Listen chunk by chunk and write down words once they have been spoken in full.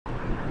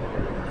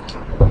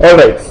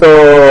Alright,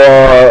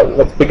 so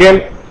let's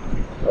begin.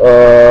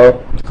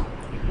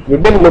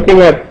 We've been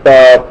looking at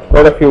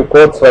quite a few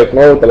codes right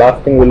now. The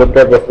last thing we looked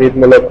at was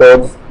Reed-Muller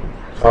codes.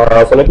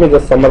 So let me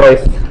just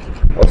summarize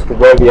as to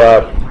where we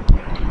are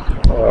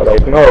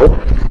right now.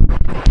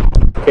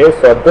 Okay,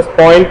 so at this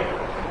point,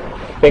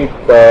 I think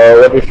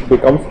what we should be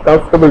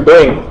comfortable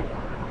doing.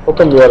 How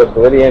come we are at the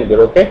very end?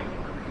 You're okay?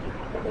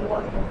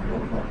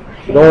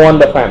 You don't want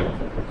the fan.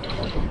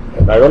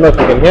 I don't know if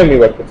you can hear me,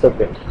 but it's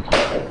okay.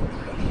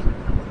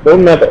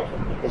 Don't matter.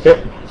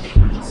 Okay.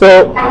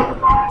 So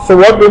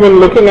what we've been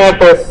looking at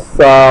is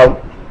so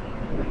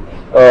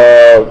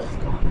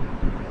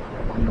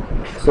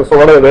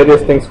what are the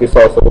various things we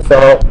saw? So we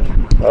saw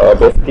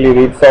basically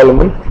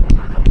Reed-Solomon,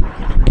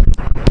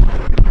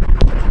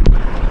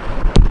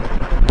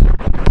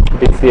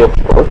 BCH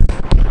codes.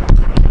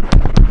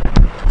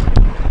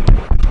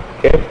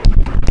 Okay.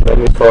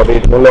 Then we saw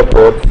Reed-Muller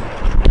codes.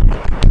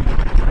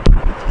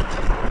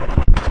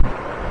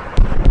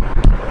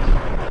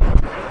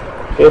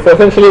 Okay, so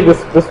essentially this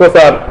was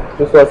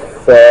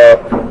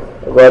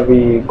where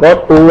we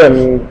got to,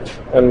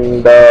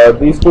 and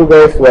these two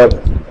guys were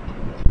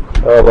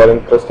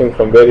interesting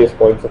from various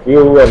points of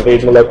view, and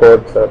Reed-Muller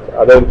codes have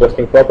other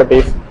interesting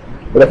properties.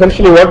 But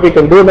essentially what we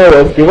can do now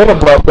is, given a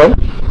block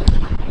length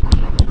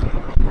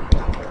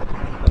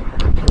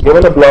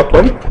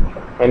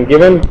and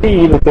given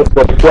T, which is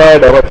the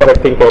required error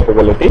correcting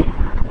capability,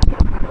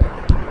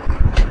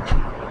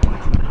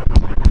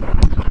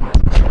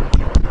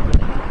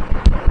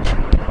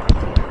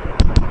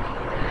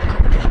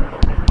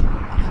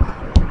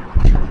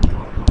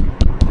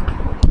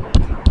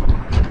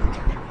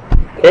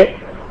 okay,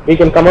 we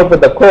can come up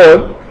with a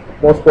code,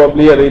 most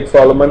probably a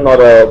Reed-Solomon or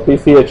a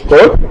BCH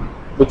code,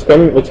 which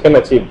can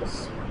achieve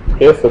this.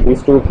 Okay, so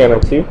these two can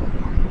achieve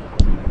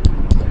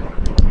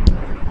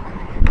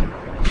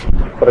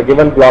for a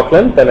given block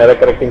length and error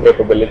correcting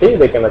capability.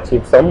 They can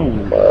achieve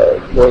some.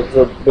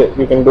 So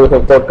you can do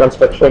some code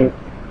construction,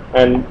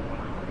 and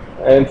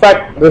in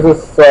fact, this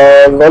is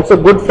also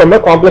good from a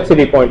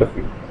complexity point of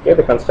view. Okay,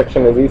 the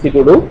construction is easy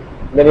to do.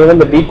 Then even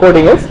the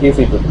decoding is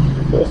easy to do.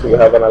 Okay, so you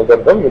have an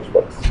algorithm which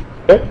works.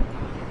 Okay.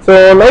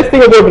 So nice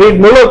thing about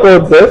Reed-Muller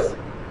codes is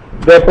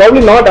they are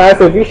probably not as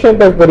efficient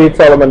as the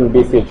Reed-Solomon and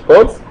BCH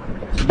codes,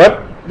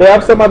 but they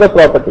have some other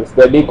properties.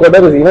 The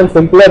decoder is even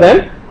simpler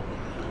than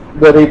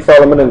the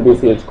Reed-Solomon and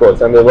BCH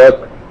codes, and they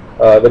work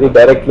very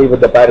directly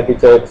with the parity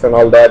checks and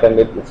all that, and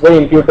it's very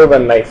intuitive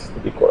and nice to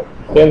decode.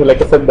 Okay, and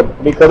like I said, the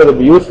decoder that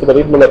we use for the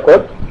Reed-Muller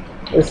code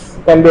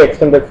can be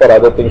extended for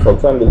other things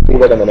also, and we'll see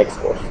that in the next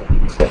course.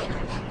 Okay.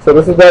 So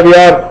this is where we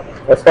are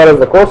as far as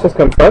the course is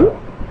concerned,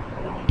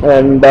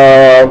 and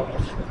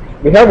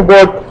we have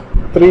about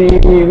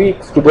 3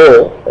 weeks to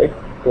go, right?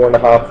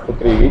 2.5 to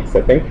 3 weeks,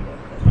 I think.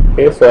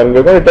 Okay, so and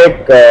we're going to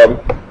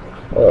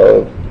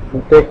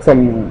take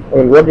some. I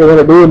mean, what we're going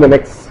to do in the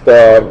next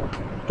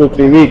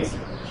 2-3 weeks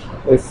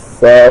is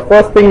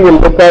first thing we'll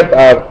look at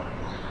are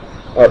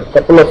a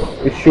couple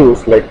of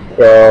issues like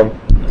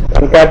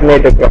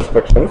concatenated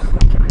constructions.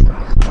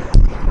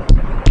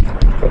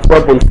 That's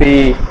what we'll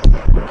see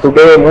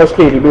today.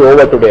 Mostly it will be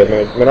over today. I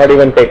mean, it may not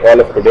even take all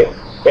of today.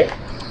 Okay.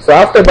 So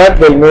after that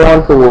we'll move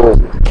on to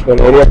an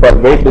area for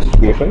weight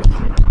distribution.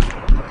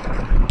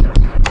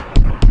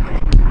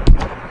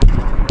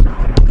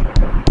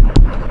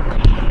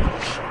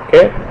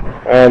 Okay,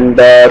 and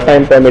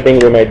time permitting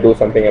we might do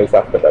something else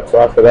after that. So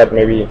after that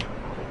maybe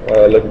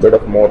a little bit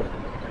of more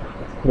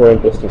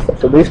interesting stuff.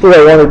 So these two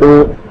I want to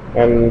do,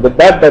 and with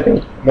that I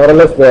think more or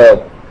less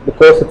the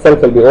course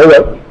itself will be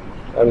over,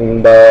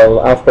 and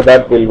after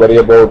that we'll worry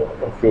about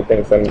a few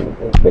things, and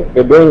I think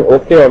we're doing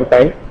okay on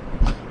time.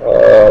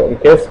 In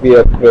case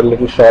we're a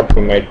little short,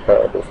 we might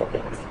do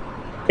something else.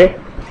 Okay,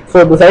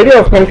 so this idea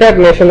of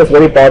concatenation is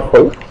very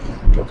powerful.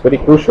 It's very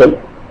crucial,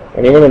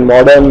 and even in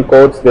modern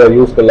codes they are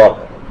used a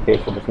lot. Okay,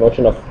 so this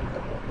notion of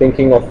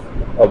thinking of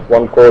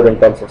one code in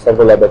terms of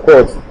several other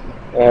codes,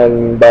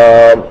 and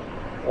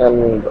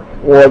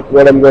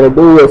what I'm going to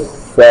do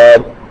is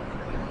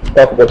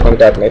talk about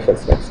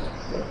concatenations next.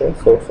 Okay,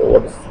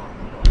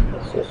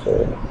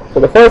 so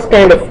the first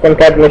kind of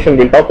concatenation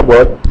we'll talk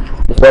about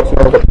is what's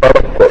known as a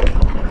product code.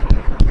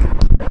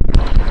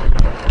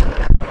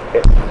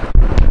 Okay.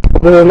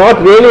 This is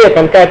not really a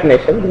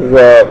concatenation. This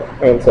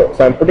is so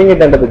I'm putting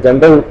it under the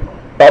general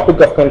topic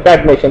of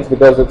concatenations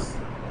because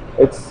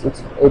it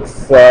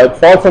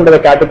falls under the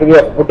category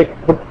of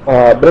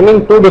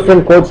bringing two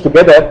different codes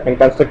together and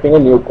constructing a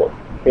new code.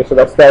 Okay, so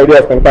that's the idea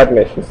of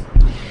concatenations.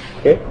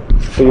 Okay,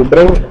 so you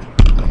bring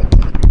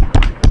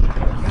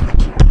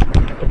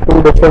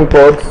two different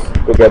codes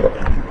together.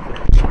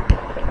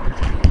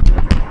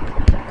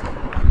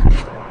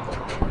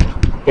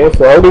 Okay,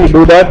 so how do you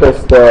do that?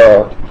 Is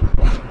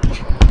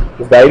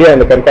the idea in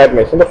the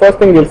concatenation. The first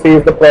thing you'll see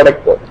is the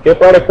product code. Okay,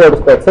 product code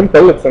is quite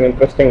simple. It's an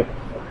interesting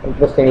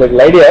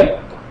little idea.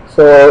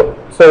 So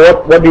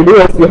what you do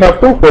is you have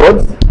two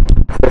codes,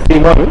 so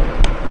C1,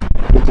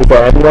 which is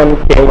a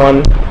N1,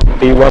 K1,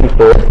 D1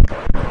 code.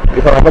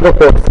 You have another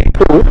code C2,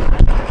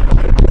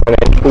 which is an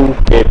N2,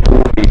 K2,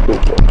 D2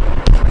 code.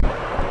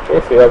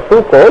 Okay, so you have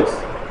two codes,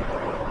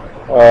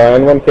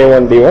 N1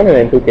 K1 D1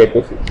 and N2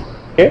 K2 C.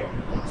 Okay,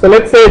 so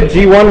let's say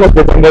G1 was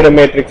the generated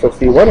matrix of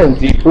C1 and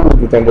G2 was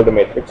the generated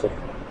matrix of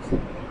C.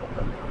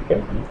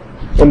 Okay,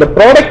 in the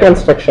product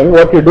construction,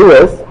 what you do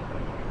is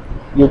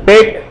you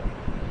take.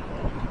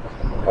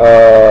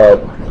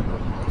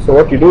 So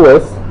what you do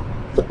is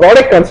the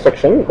product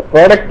construction, the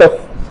product of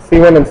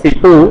C1 and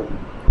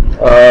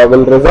C2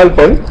 will result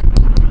in.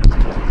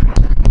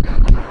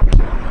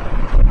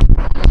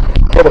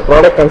 So the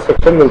product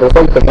construction will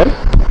result in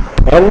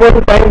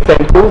N1 times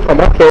N2,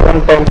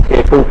 K1 times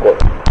K2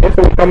 code. Okay,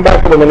 so we'll come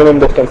back to the minimum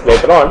distance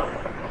later on,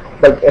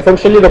 but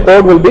essentially the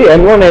code will be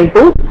N1,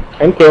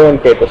 N2 and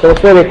K1, K2. So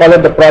that's why we call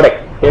it the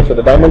product. Okay, so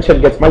the dimension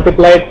gets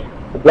multiplied,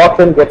 the block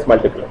length gets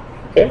multiplied.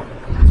 Okay,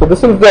 so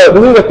this is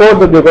the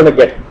code that we're going to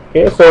get.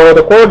 Okay, so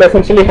the code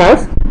essentially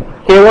has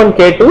K1,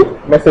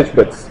 K2 message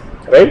bits,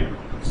 right?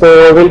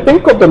 So we'll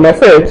think of the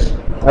message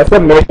as a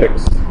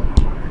matrix.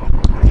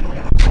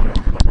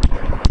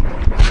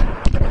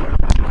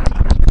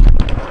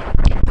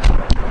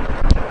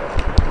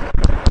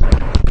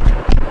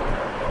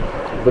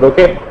 Is it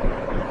okay?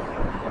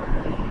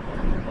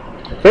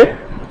 Okay.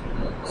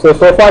 So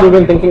far we've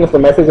been thinking of the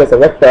message as a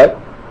vector.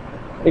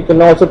 You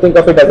can also think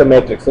of it as a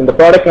matrix. In the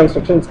product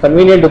construction, it's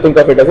convenient to think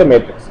of it as a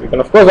matrix. You can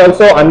of course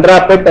also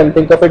unwrap it and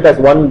think of it as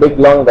one big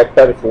long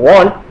vector if you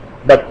want,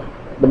 but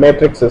the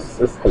matrix is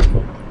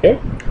helpful. Okay.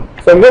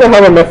 So I'm going to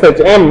have a message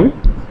M,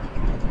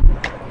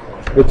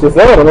 which is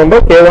a,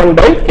 remember, K1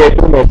 by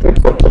K2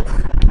 matrix of this.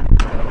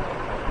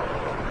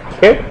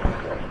 Okay.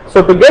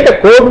 So to get a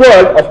code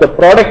word of the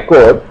product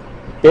code,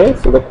 okay,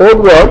 so the code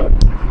word,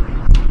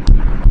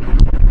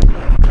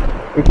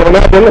 you can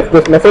imagine if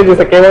this message is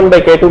a K1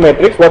 by K2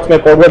 matrix, what's my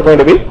code word going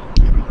to be?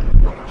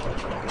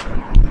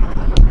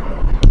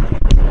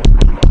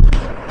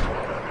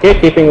 Okay,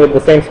 keeping with the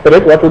same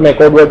spirit, what will my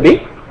code word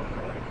be?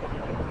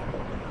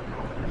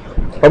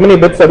 How many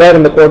bits are there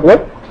in the code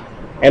word?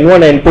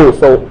 N1, N2.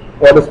 So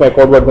what is my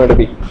code word going to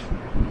be?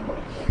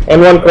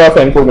 N1 cross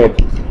N2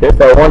 matrix. Okay,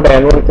 so I want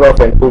an N1 cross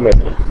N2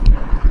 matrix.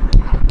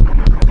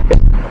 Okay.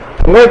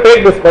 I'm going to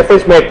take this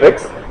message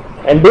matrix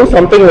and do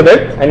something with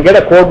it and get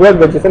a code word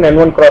which is an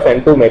N1 cross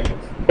N2 matrix.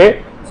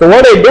 Okay, so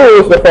what I do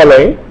is the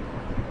following.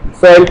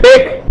 So I'll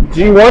take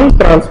G1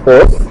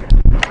 transpose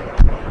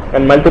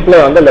and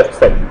multiply on the left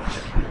side,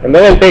 and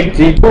then I'll take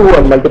G2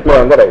 and multiply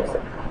on the right side.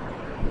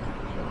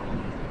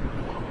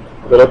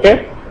 Is that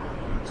okay?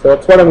 So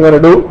that's what I'm going to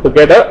do to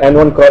get a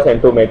N1 cross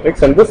N2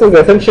 matrix, and this is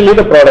essentially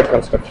the product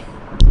construction.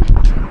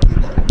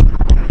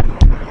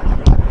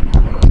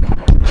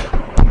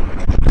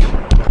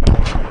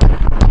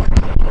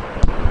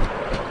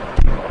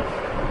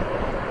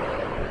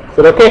 Is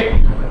that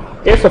okay?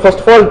 Okay, so first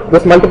of all,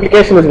 this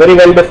multiplication is very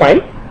well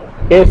defined.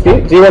 Okay,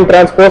 see, G1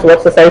 transpose,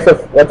 what's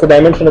the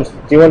dimension of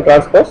G1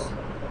 transpose?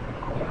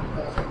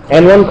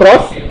 N1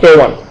 cross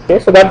K1. Okay,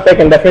 so that I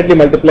can definitely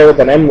multiply with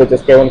an M, which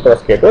is K1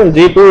 cross K2, and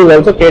G2 is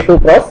also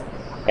K2 cross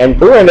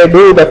N2, and I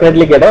do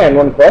definitely get a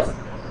N1 cross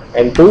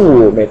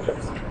N2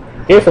 matrix.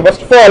 Okay, so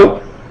first of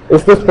all,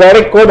 is this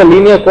product code a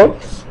linear code?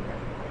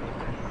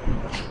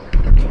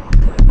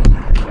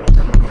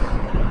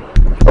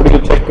 How do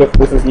you check if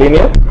this is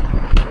linear?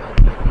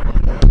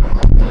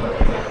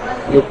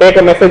 You take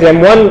a message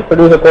M1,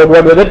 produce a code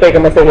word with it, take a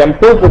message M2,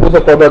 produce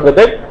a code word with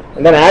it,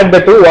 and then add the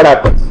two, what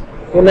happens?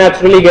 You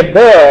naturally get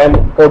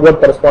the code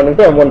word corresponding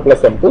to M1 plus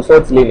M2, so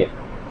it's linear.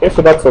 Okay,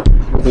 so that's okay.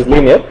 This is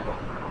linear.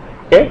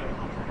 Okay.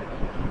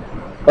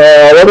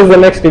 What is the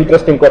next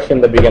interesting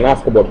question that we can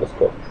ask about this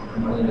code?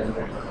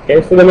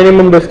 Okay, so the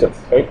minimum distance,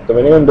 right? The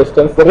minimum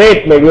distance, the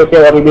rate maybe,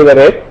 okay, what will be the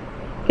rate?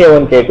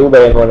 K1, K2 by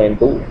N1,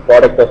 N2,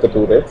 product of the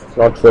two rates. It's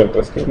not so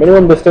interesting.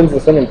 Minimum distance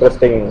is an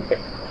interesting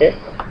thing. Okay.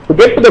 To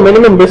get to the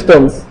minimum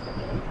distance,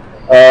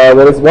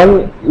 there is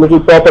one little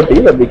property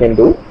that we can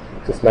do,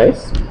 which is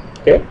nice.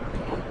 Okay.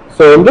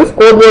 So in this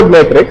code word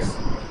matrix,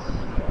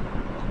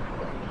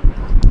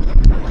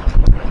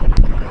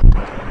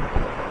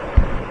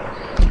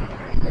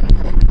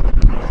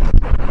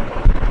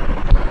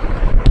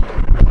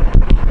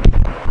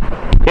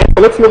 okay,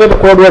 so let's look at the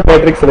code word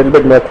matrix a little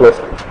bit more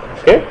closely.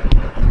 Okay,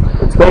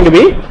 it's going to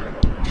be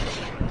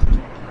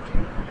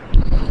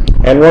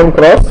N1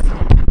 cross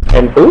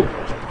N2.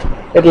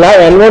 It will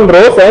have N1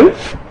 rows and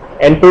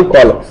N2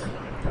 columns.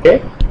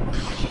 Okay,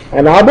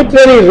 an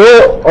arbitrary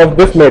row of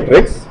this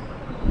matrix.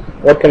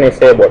 What can I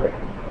say about it?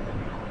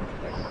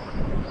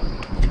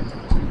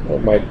 Oh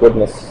my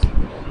goodness.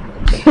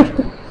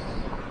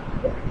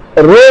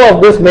 A row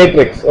of this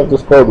matrix, of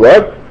this code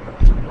word,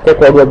 okay,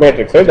 code word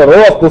matrix, right? A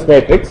row of this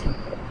matrix,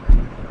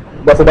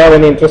 does it have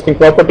any interesting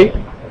property?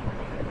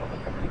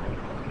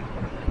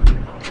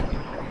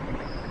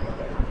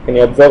 Can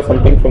you observe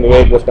something from the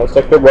way it was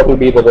constructed? What will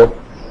be the row?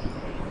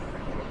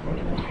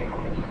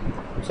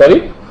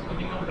 Sorry?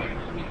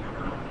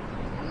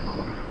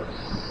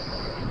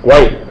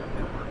 Why?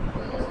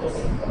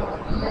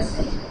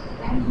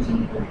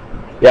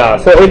 Yeah,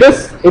 so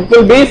it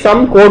will be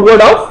some code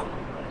word of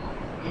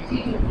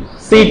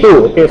C2.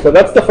 Okay, so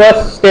that's the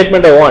first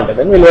statement I want, and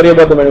then we'll worry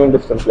about the minimum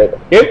distance later.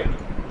 Okay,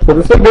 So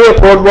this will be a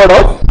code word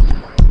of,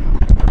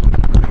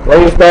 why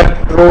is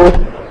that true?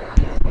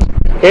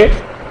 Okay,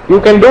 you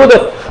can do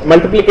the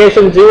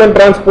multiplication G1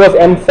 transpose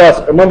M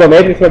first. Remember,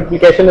 matrix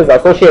multiplication is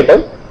associative.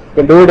 You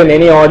can do it in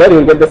any order, you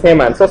will get the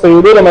same answer. So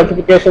you do the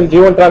multiplication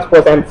G1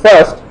 transpose M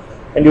first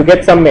and you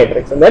get some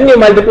matrix, and then you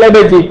multiply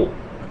by G2.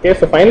 Okay,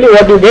 so finally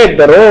what you get,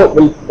 the row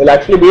will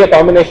actually be a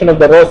combination of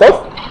the rows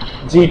of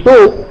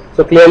G2.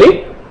 So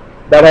clearly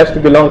that has to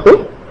belong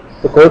to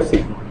the code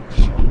C.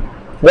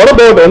 What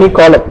about any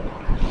column?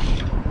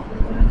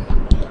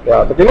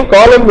 Yeah, but any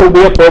column will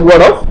be a code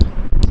word of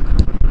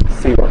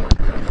C1.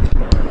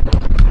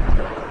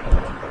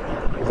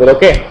 Is it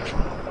okay?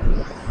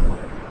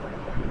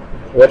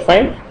 You are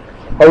fine?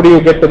 How do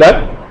you get to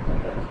that?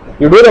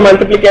 You do the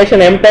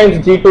multiplication M times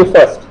G2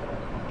 first,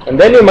 and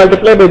then you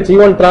multiply by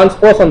G1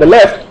 transpose on the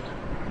left.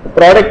 The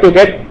product you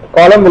get,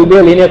 column will be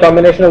a linear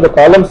combination of the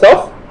columns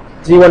of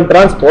G1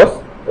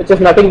 transpose, which is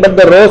nothing but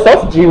the rows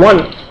of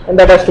G1, and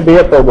that has to be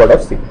a code word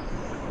of C.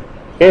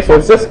 Okay, so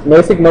it's just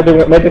basic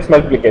matrix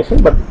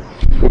multiplication, but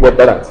you get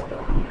that answer.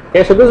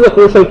 Okay, so this is a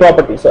crucial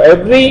property. So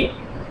every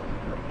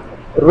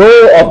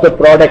row of the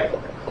product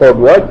code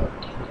word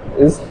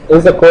is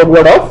a code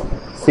word of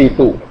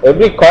C2.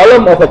 Every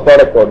column of a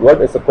product code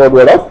word is a code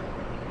word of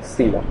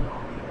C1.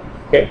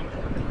 Okay,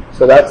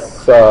 so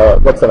that's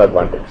an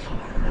advantage.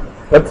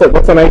 That's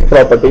a nice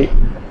property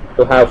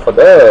to have for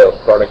the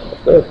product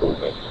of the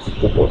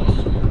two codes.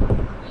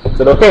 Is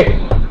it okay?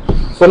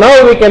 So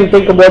now we can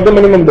think about the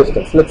minimum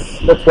distance.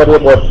 Let's worry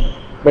about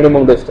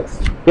minimum distance.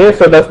 Okay,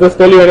 so does this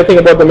tell you anything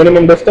about the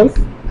minimum distance?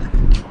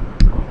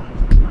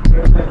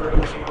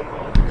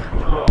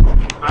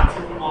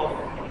 Maximum of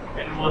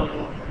N1,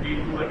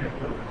 D2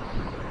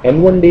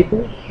 and N1, D2?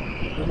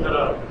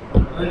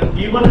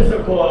 D1 is the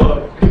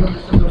minimum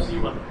distance of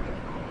C1.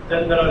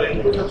 Then there are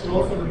N2 such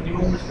rows, so the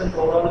minimum distance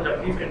overall is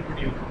at least N2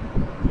 D2.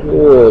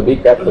 Oh, be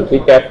careful.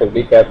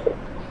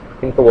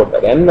 Think about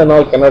that. N and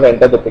all cannot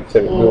enter the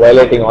picture. You're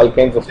violating all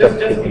kinds of stuff.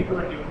 Just D2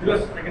 and D2,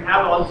 because I can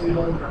have all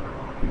zeros in front of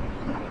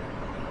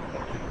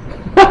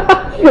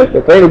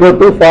You're trying to go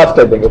too fast,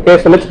 I think.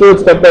 Okay, so let's do it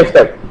step by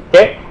step.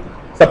 Okay,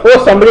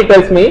 suppose somebody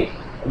tells me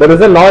there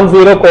is a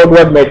non-zero code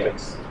word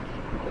matrix.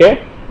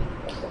 Okay,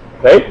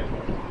 right?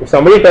 If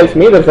somebody tells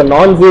me there is a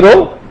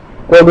non-zero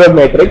code word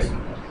matrix,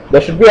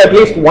 there should be at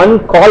least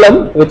one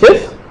column which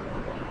is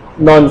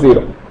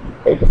non-zero.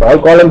 Okay, if all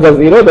columns are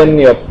zero, then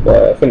you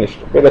are finished.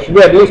 Okay, there should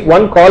be at least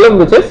one column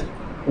which is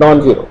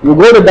non-zero. You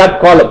go to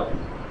that column.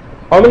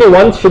 How many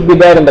ones should be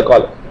there in the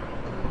column?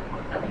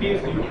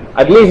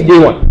 At least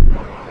D1.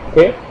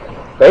 Okay,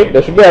 right?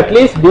 There should be at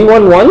least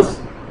D1 ones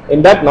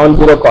in that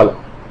non-zero column.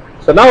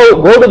 So now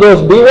go to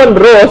those D1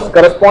 rows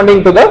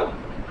corresponding to the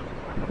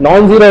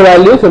non-zero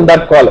values in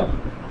that column.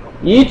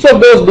 Each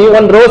of those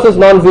D1 rows is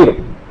non-zero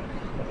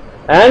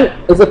and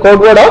is a code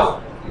word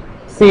of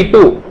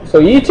C2. So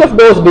each of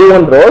those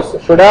D1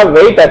 rows should have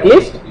weight at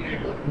least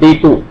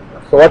D2.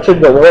 So what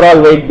should the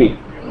overall weight be?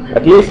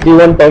 At least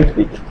D1 times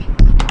D2.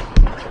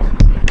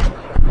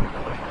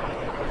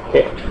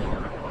 Okay.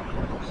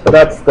 So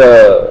that's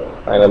the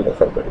final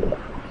result.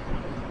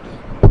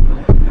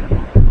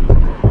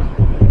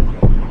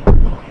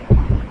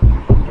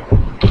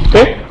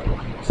 Okay.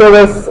 So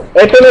there's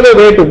yet another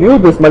way to view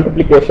this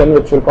multiplication,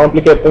 which will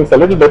complicate things a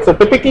little bit. So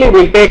typically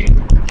we'll take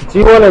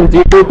G1 and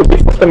G2 to be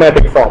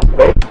systematic form,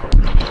 right?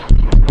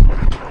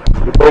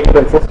 We take it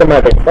in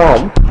systematic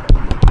form.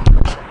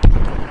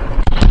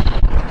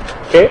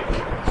 Okay.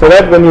 So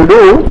that when you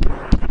do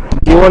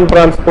G1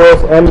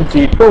 transpose M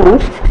G2,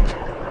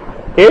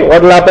 okay,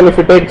 what will happen if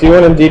you take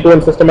G1 and G2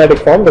 in systematic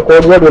form? The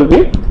code word will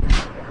be,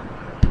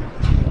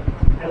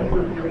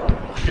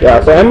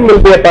 yeah, so M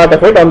will be a part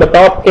of it. On the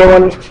top,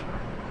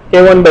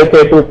 K1 by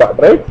K2 part,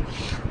 right?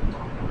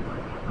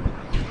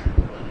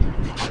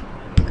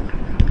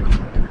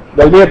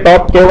 There will be a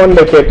top K1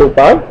 by K2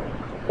 part,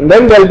 and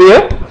then there will be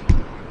a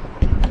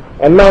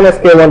N minus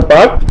K1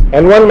 part,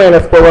 N1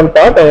 minus K1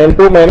 part, and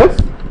N2 minus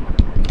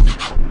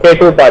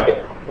K2 part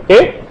here.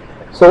 Okay,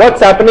 so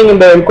what's happening in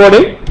the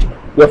encoding?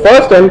 You're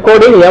first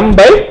encoding M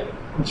by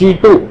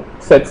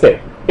G2, let's say.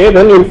 Okay,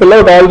 then you'll fill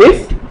out all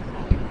these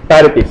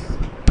parities.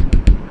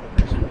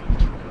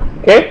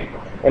 Okay,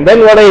 and then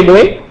what are you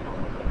doing?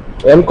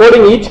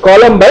 Encoding each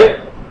column by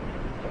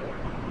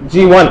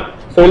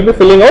G1. So you'll be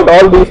filling out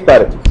all these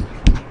parities.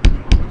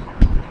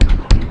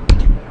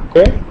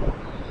 Okay,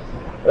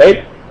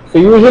 right? So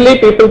usually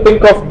people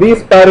think of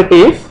these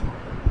parities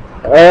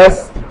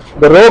as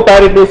the row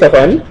parities of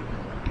M,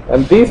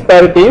 and these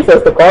parities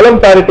as the column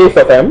parities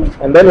of M.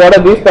 And then what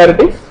are these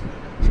parities?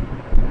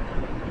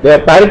 They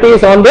are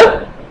parities on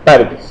the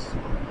parities.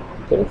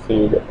 Okay, so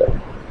you get that,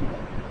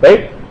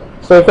 right?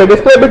 So if I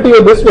describe it to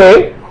you this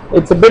way,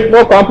 it's a bit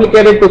more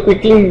complicated to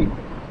quickly.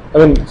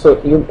 I mean,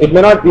 so you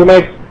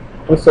might.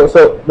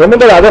 So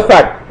remember the other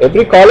fact: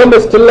 every column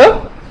is still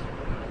a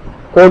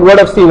code word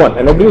of C1,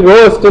 and every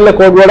row is still a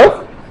code word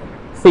of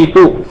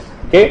C2.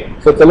 Okay,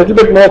 so it's a little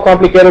bit more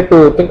complicated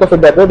to think of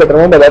it that way, but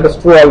remember that is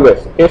true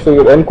always. Okay, so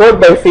you encode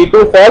by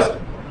C2 first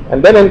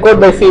and then encode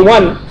by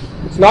C1,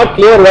 it's not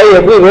clear why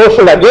every row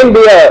should again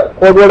be a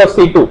code word of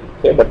C2.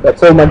 Okay, but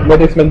that's how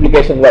matrix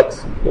multiplication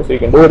works. Okay, so you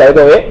can do it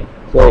either way.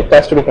 So it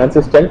has to be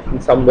consistent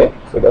in some way.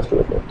 So it has to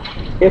be clear.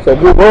 Okay, so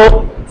every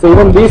row, so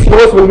even these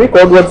rows will be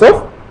code words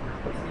of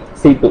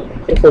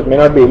C2. Okay, so it may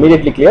not be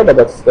immediately clear, but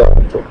that's the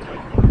truth.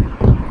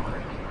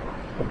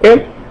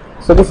 Okay,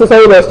 so this is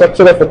how the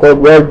structure of a code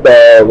word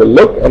will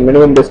look, and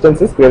minimum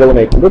distance is greater than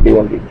or equal to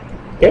D1 D2.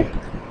 Okay,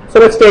 so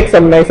let's take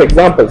some nice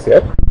examples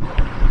here.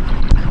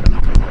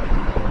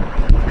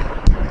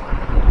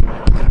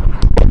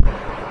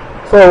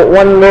 So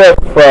one way of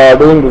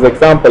doing this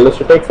example is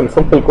to take some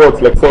simple codes.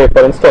 Let's say,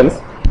 for instance,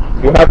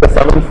 you have the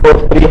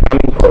 743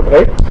 Hamming code,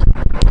 right?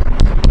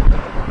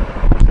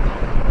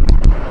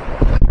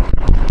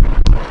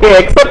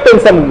 Okay, except in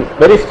some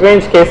very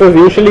strange cases,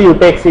 usually you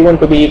take C1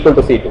 to be equal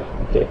to C2.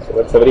 Okay, so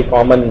that's a very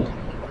common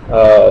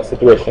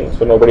situation.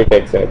 So nobody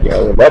takes anything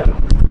other than that.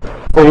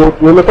 So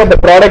you look at the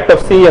product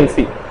of C and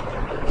C.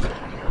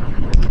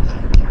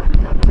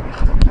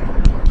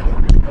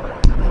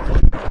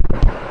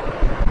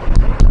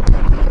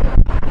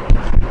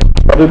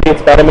 What will be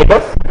its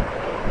parameters?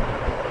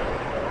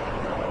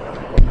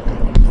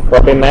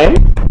 49,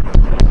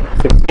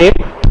 16,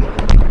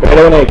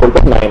 greater than or equal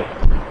to 9.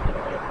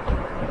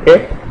 Okay,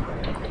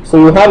 so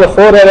you have a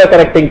 4 error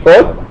correcting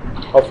code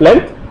of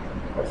length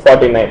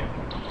 49. Is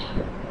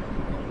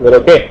that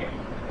okay?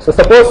 So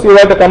suppose you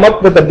have to come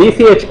up with a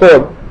DCH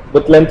code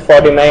with length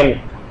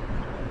 49,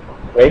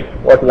 right?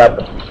 What will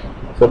happen?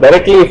 So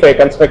directly if I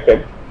construct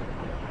it,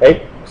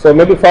 right? So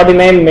maybe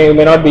 49 may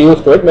not be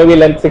used to it, maybe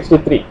length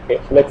 63. Okay,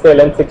 so let's say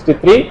length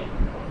 63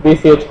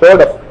 DCH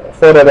code of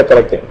 4 error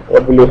correcting.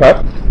 What will you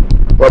have?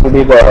 What will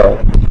be the,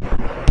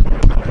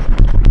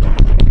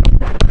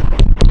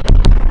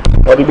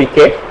 what will be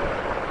K?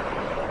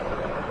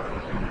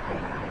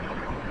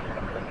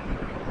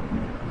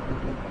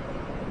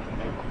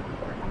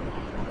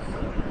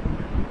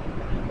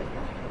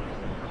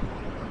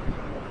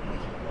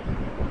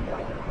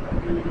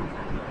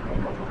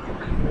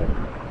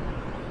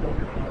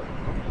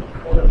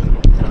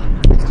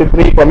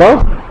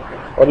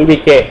 What will be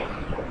K?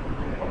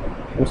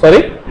 I'm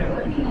sorry?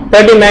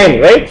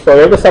 39, right? So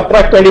we have to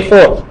subtract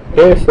 24.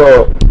 Okay,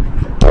 so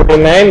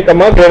 39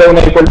 comma greater than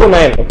or equal to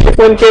 9. Okay,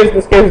 so in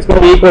this case it's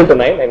going to be equal to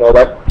 9. I know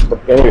that,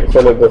 but anyway, so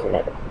it doesn't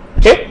matter.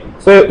 Okay,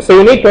 so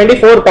you need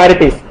 24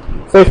 parities.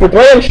 So if you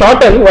try and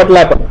shorten, what will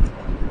happen?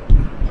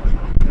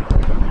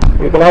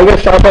 You can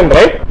always shorten,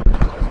 right?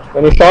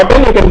 When you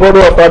shorten, you can go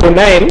to a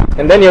 49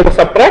 and then you have to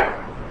subtract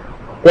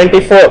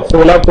 24. So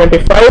we'll have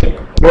 25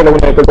 greater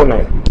than or equal to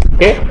 9.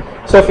 Okay,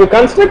 so if you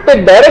construct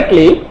it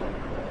directly,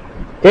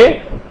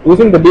 okay,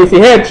 using the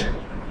DCH,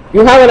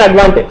 you have an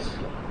advantage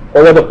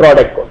over the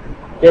product code.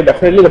 Okay,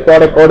 definitely the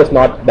product code is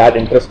not that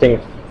interesting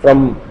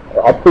from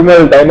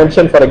optimal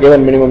dimension for a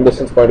given minimum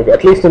distance point of view.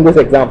 At least in this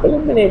example,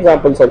 in many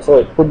examples also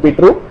it could be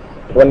true.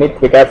 One needs to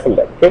be careful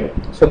there. Okay,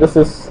 so this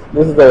is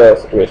the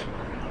situation.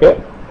 Okay,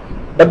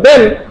 but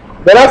then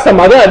there are some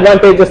other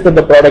advantages that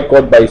the product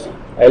code buys you.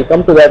 I will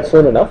come to that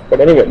soon enough. But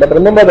anyway, but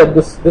remember that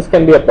this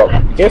can be a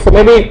problem. Okay, so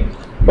maybe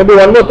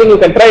one more thing you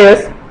can try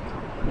is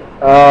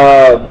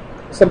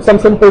some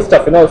simple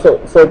stuff, you know. So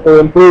to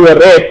improve your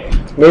rate,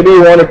 maybe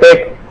you want to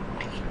take.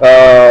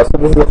 So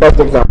this is the first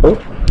example.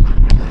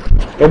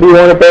 Maybe you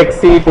want to take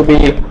C to be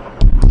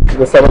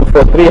the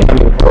 743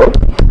 Hamming code,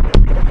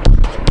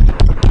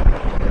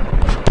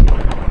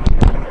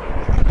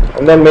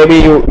 and then maybe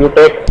you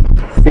take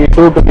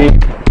C2 to be,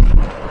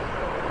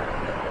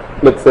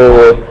 let's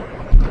say,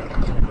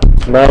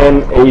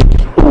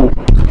 982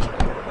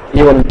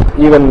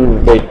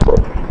 even weight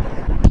code.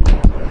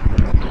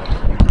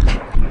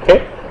 Okay,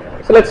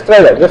 so let's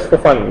try that just for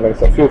fun.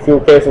 There's a few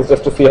cases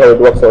just to see how it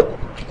works out.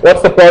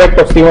 What's the product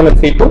of C1 and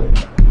C2?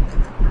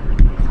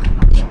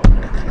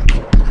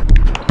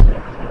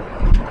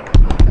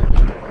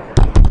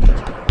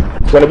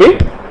 It's going to be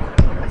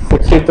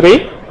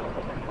 63,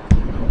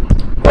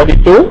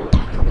 32,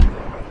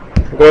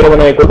 greater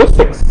than or equal to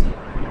 6.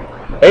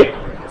 Right?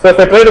 So if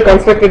I try to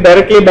construct it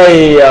directly by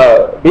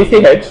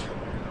DCH,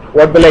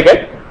 what will I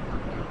get?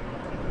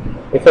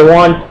 If I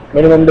want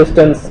minimum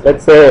distance,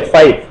 let's say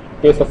 5.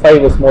 Okay, so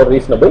 5 is more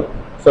reasonable.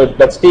 So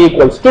that's t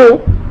equals 2.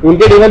 You will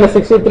get even a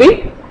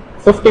 63,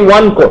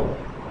 51 code.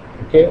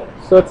 Okay,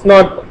 so it's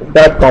not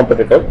that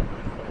competitive.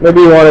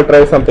 Maybe you want to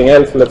try something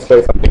else. Let's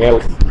try something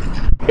else.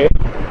 Okay,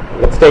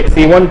 let's take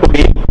C1 to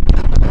be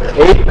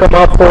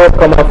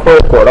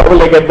 8,4,4 code. How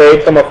will I get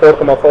the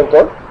 8,4,4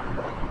 code?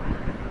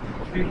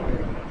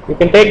 You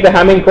can take the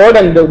Hamming code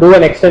and do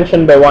an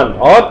extension by 1,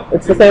 or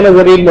it's the same as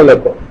the Reed-Muller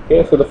code.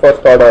 Okay, so the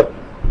first order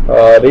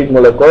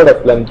Reed-Muller code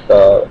of length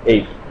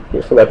 8.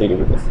 Okay, so that will give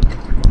you this.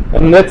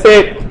 And let's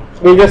say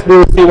we just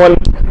do C1.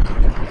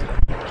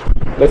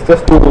 Let's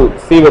just do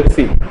C with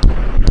C.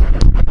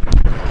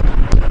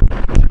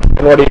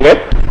 And what do you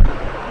get?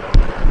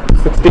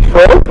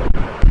 64,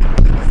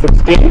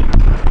 16,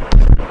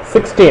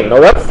 16. Now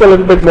that's a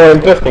little bit more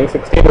interesting.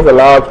 16 is a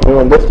large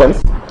minimum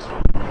distance.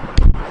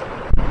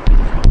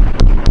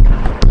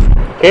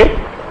 Okay.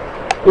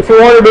 If you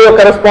want to do a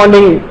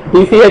corresponding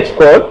DCH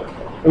code,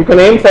 you can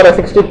aim for a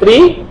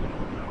 63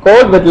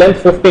 code with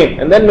length 15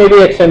 and then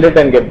maybe extend it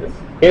and get this.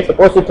 Okay,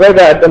 suppose you try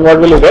that, then what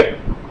will you get?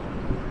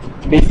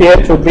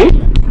 BCH would be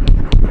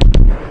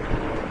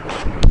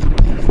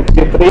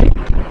 63.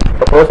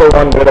 Suppose I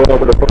want greater than or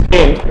equal to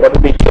 15. What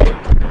will be K?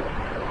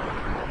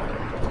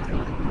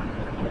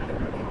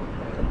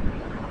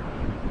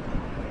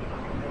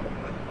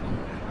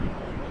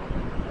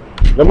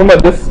 Remember,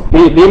 this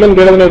d-min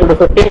greater than or equal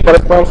to 15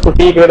 corresponds to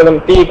t greater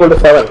than t equal to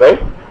 7, right?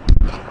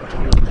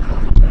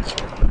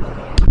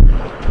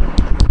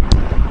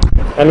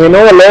 And we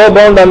know a lower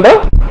bound on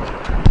the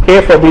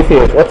K for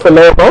BCH. What's the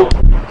lower bound?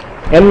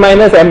 N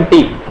minus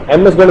MT.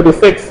 M is going to be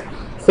 6.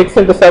 6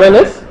 into 7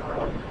 is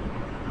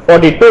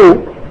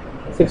 42.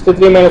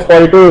 63 minus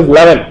 42 is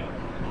 11.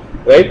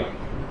 Right?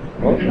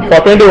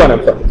 For 21,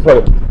 I'm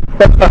sorry.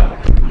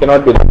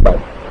 Cannot be that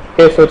bad.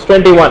 Okay, so it's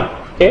 21.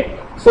 Okay.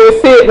 So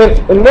you see,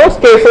 in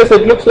most cases,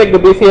 it looks like the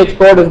BCH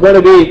code is going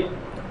to be,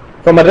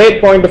 from a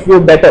rate point of view,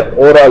 better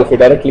overall if you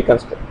directly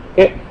construct.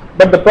 Okay.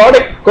 But the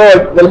product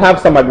code will have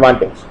some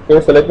advantage.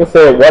 Okay, so let me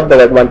say what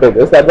the advantage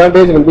is. The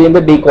advantage will be in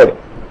the decoding.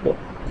 Okay.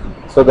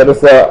 So there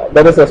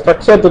is a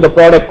structure to the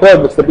product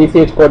code which the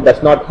BCH code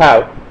does not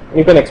have.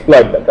 You can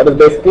exploit that. That is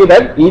basically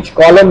that each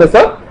column is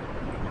a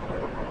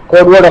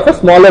code word of a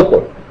smaller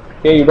code.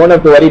 Okay, you don't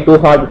have to worry too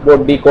hard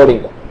about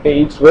decoding them.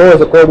 Okay, each row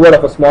is a code word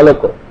of a smaller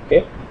code.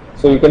 Okay,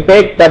 so you can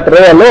take that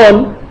row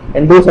alone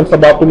and do some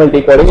suboptimal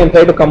decoding and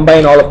try to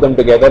combine all of them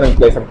together and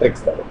play some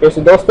tricks there. Okay,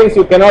 so those things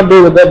you cannot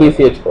do with the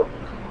BCH code.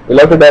 You'll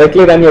have to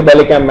directly run your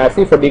Bellicam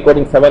Massey for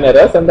decoding 7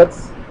 errors, and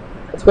it's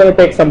going to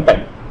take some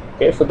time.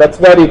 Okay, so that's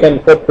where you can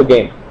hope to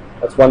gain.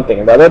 That's one thing.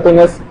 And the other thing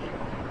is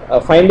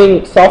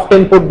finding soft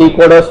input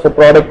decoders for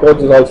product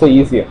codes is also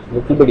easier, a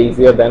little bit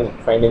easier than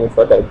finding it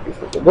for direct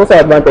BCH. So those are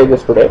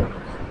advantages today.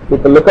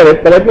 People look at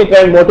it, but let me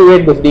try and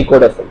motivate this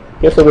decoder for you.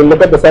 Okay, so we'll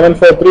look at the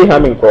 743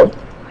 Hamming code.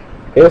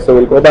 Okay, so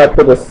we'll go back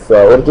to this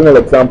original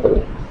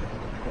example.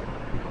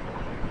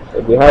 So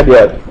we had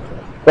here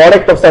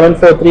product of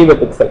 743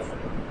 with itself.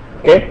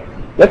 Okay,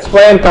 let's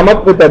try and come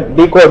up with a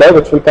decoder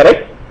which will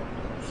correct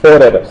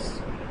 4 errors.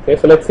 Okay,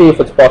 so let's see if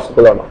it's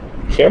possible or not.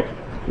 Okay,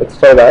 let's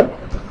try that.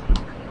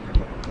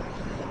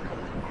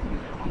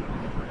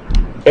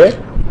 Okay,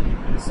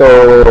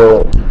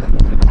 so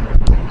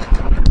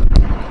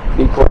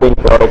decoding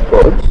product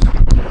codes.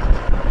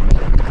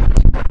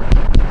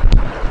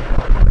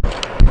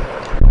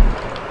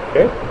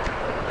 Okay,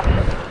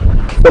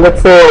 so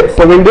let's say,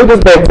 so we'll do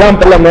this by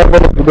example. I'm not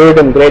going to do it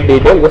in great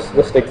detail,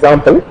 just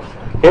example.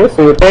 Okay,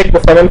 so you take the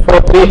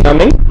 743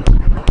 Hamming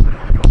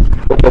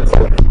with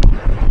itself.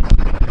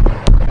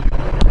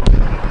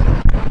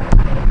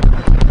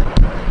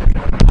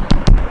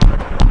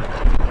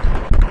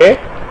 Okay,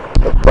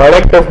 the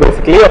product is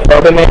basically a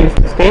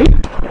 4916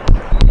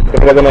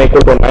 greater than or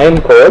equal to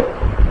 9 code.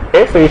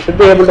 Okay, so you should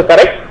be able to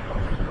correct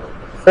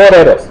 4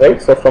 errors,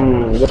 right? So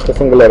from just a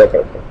single error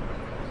correction.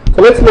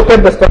 So let's look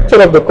at the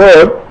structure of the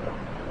code.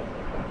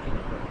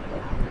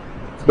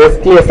 It's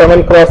basically a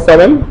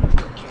 7x7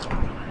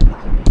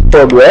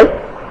 code word,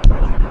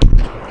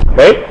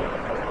 right?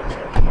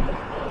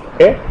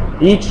 Okay,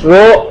 each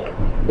row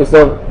is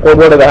a code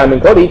word of the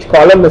Hamming code, each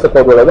column is a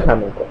code word of the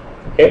Hamming code.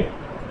 Okay,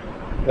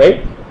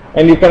 right?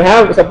 And you can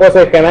have, suppose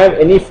I can have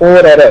any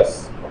 4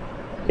 errors.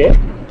 Okay,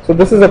 so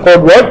this is a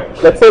code word.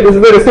 Let's say this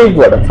is the received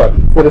word. I'm sorry,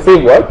 the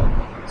received word.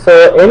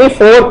 So any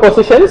 4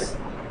 positions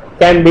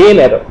can be in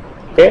error.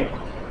 Okay,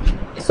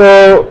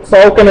 so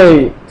how can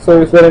I?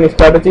 So is there any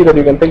strategy that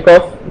you can think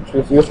of which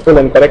is useful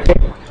in correcting?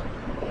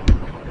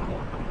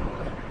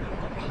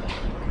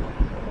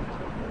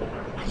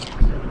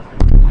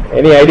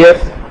 Any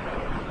ideas?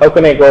 How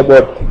can I go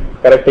about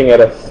correcting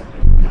errors?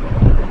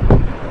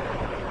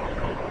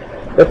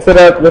 Let's say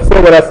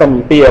there are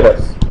some P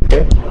errors.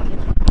 Okay.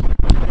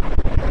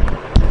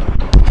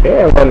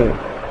 Okay, and then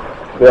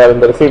they are in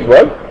the received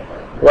word.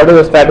 What is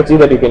the strategy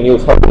that you can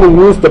use? How do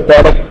you use the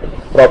product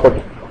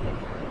property?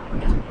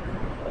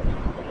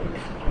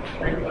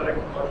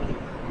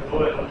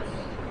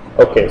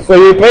 Okay, so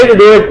you try to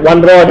do it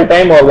one row at a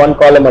time or one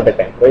column at a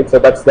time, right? So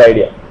that's the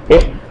idea.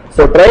 Okay,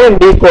 so try and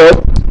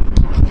decode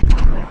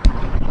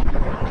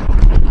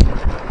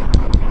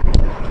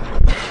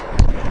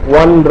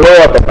one row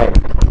at a time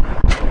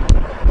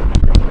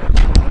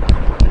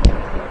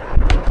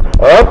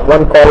or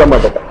one column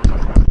at a time.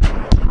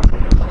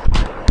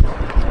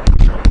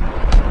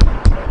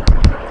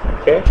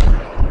 Okay,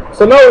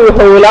 so now we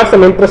will have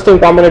some interesting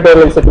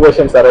combinatorial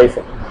situations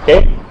arising.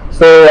 Okay,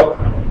 so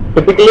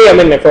typically, I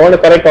mean, if I want to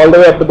correct all the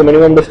way up to the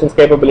minimum distance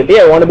capability,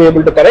 I want to be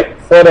able to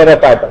correct 4 error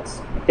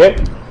patterns. Okay,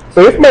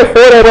 so if my 4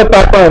 error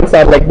patterns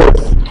are like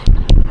this,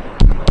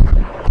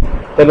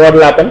 then what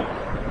will happen?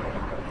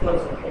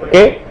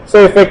 Okay,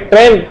 so if I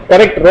try and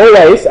correct row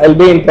wise, I'll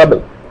be in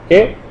trouble.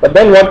 Okay, but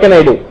then what can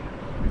I do?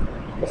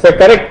 If I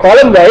correct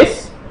column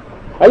wise,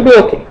 I'll be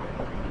okay.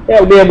 Yeah,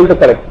 I'll be able to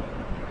correct.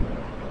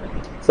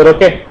 So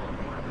okay,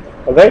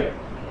 all right.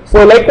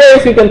 So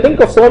likewise, you can think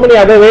of so many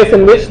other ways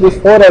in which these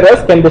 4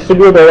 errors can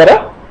distribute over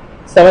a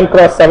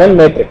 7x7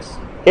 matrix.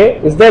 Okay,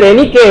 is there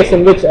any case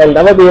in which I'll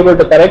never be able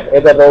to correct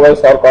either row wise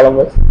or column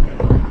wise?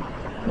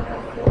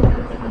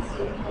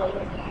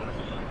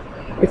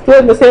 If they are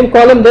in the same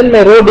column, then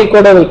my row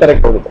decoder will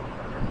correct everything.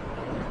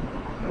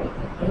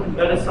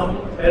 There is some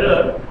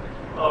error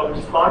which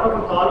is part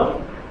of a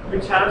column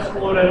which has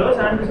 4 errors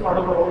and is part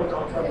of a row which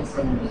also has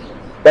 4 errors.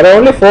 There are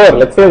only 4.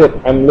 Let's say that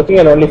I'm looking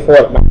at only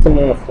 4,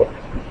 maximum of 4.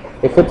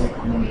 If it's,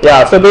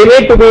 yeah, so they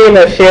need to be in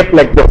a shape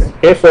like this.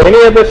 Okay, so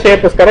any other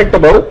shape is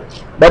correctable,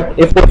 but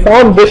if they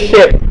form this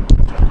shape,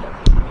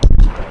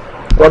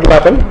 what will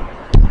happen?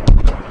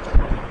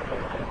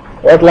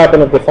 What will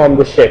happen if they form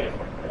this shape?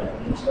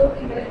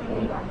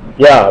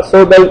 Yeah,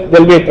 so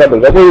there'll be trouble.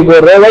 Whether you go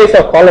row wise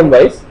or column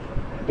wise,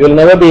 you will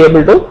never be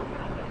able to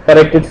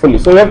correct it fully.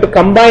 So you have to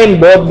combine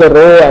both the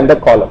row and the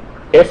column.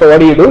 Okay, so what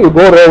do? You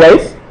go row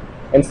wise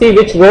and see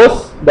which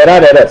rows there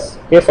are errors.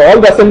 Okay, so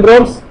all the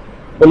syndromes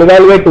will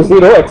evaluate to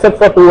 0 except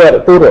for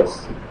two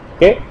rows.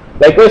 Okay,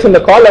 likewise in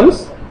the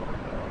columns,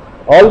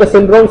 all the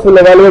syndromes will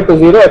evaluate to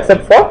 0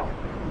 except for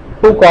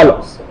 2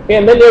 columns. Okay,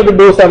 and then you have to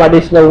do some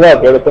additional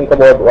work. You have to think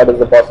about what is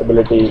the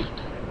possibility,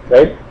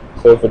 right?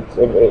 So if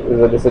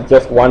is it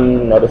just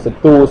 1 or is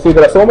it 2? See,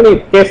 there are so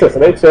many cases,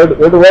 right? So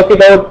you have to work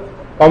it out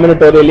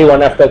combinatorially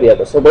one after the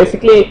other. So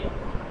basically,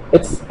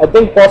 it's, I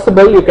think,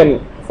 possible. You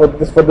can, for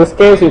this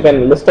case, you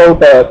can list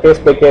out a case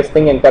by case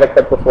thing and correct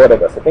up to 4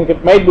 errors. I think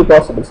it might be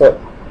possible. So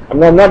I'm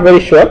not very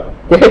sure.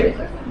 Okay.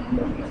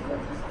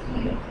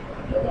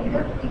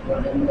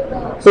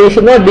 So you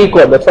should not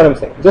decode. That's what I'm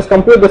saying. Just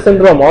compute the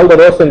syndrome, all the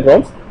row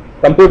syndromes.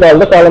 Compute all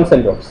the column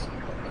syndromes.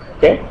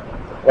 Okay,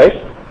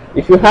 right?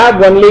 If you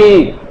have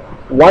only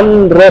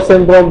one row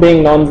syndrome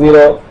being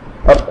non-zero,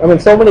 I mean,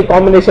 so many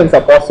combinations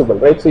are possible,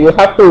 right? So you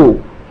have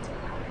to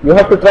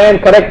try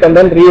and correct and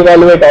then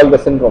reevaluate all the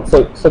syndromes.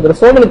 So there are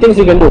so many things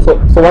you can do.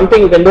 So one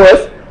thing you can do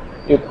is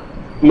you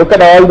look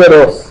at all the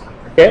rows.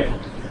 Okay,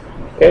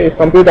 you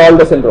compute all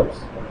the syndromes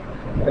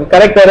and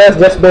correct errors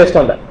just based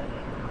on that,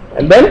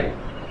 and then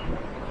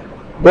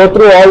go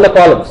through all the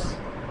columns.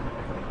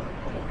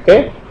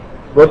 Okay,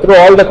 go through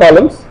all the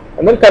columns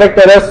and then correct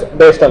errors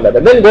based on that,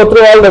 and then go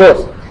through all the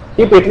rows.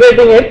 Keep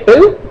iterating it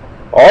till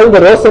all the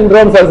row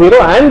syndromes are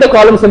 0 and the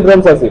column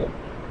syndromes are 0.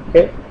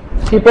 Okay,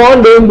 keep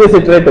on doing this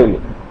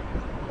iteratively.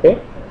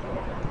 Okay,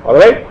 all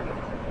right.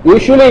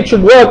 Usually it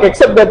should work,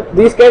 except that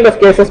these kind of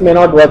cases may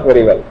not work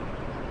very well.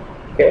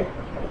 Okay,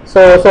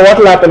 so what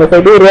will happen if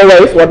I do row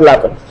wise? What will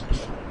happen?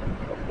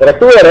 There are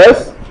 2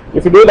 errors.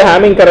 If you do the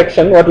Hamming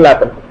correction, what will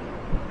happen?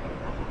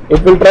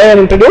 It will try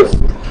and introduce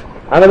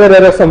another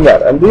error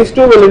somewhere, and these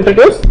 2 will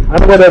introduce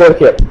another error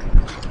here.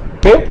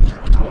 Okay,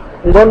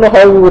 we don't know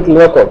how it will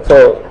work out.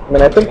 So I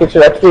mean, I think it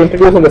should actually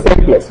introduce in the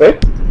same place,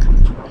 right?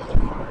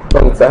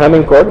 Well, it's a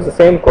Hamming code, it's the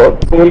same code,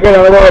 so you will get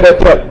another error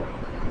here.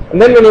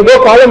 And then when you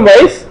go column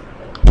wise,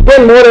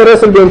 then more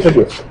errors will be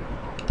introduced,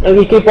 and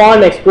we keep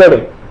on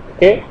exploding.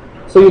 Okay,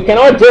 so you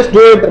cannot just do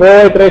it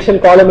row iteration,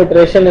 column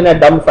iteration in a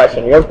dumb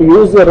fashion. You have to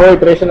use the row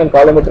iteration and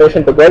column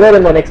iteration together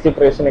in the next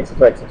iteration,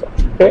 etc., etc.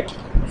 Okay,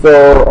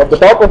 so off the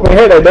top of my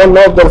head, I don't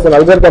know if there's an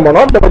algorithm or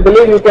not, but I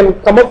believe you can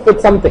come up with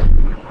something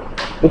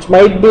which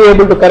might be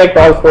able to correct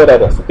all 4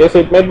 errors. Okay, so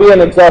it might be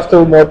an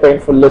exhaustive, more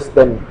painful list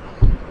than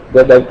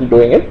directly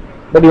doing it,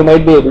 but you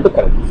might be able to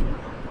correct it.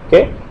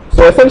 Okay,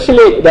 so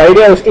essentially the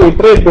idea is to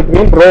iterate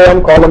between row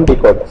and column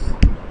decoders.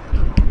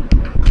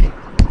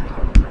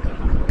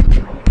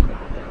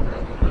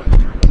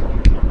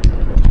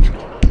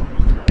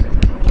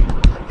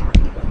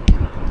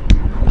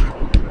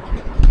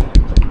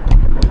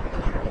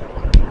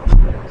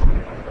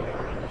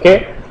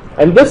 Okay,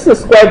 and this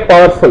is quite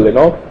powerful, you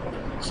know.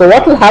 So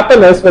what will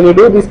happen is, when you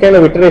do these kind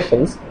of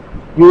iterations,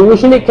 you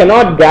usually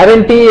cannot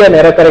guarantee an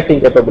error correcting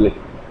capability.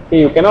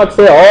 Okay, you cannot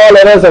say all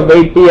errors of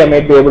weight t I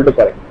might be able to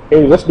correct.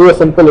 Okay, you just do a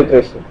simple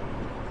iteration,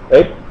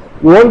 right?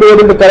 You won't be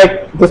able to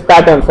correct this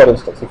pattern, for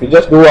instance. If you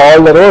just do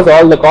all the rows,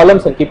 all the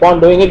columns, and keep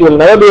on doing it, you will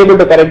never be able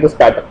to correct this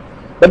pattern.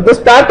 But this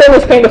pattern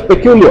is kind of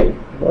peculiar. You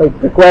know, it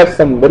requires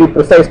some very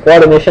precise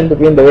coordination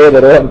between the way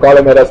the row and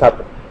column errors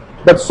happen.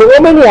 But so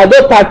many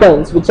other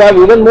patterns which have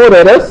even more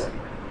errors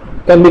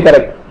can be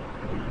corrected.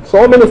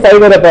 So many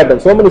 5 error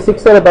patterns, so many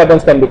 6 error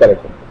patterns can be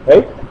corrected,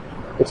 right?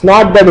 It's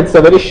not that it's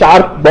a very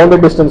sharp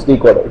bounded distance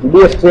decoder. It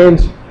will be a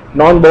strange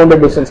non-bounded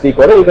distance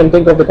decoder. You can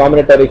think of the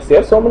combinatorics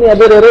here. So many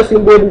other errors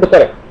you'll be able to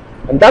correct,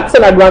 and that's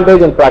an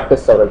advantage in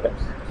practice several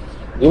times.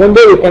 Even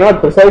though you cannot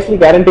precisely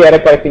guarantee error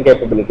correcting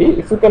capability,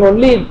 if you can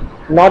only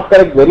not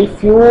correct very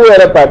few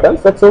error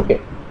patterns, that's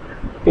okay.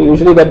 Okay,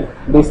 usually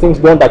these things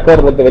don't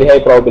occur with a very high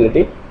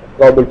probability.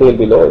 Probability will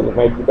be low. It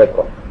might be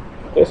better.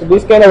 Okay, so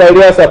these kind of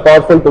ideas are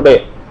powerful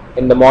today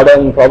in the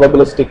modern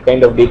probabilistic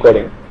kind of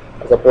decoding,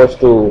 as opposed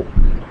to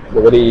the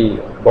very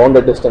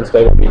bounded distance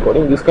type of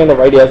decoding. These kind of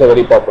ideas are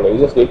very popular. You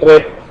just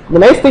iterate. The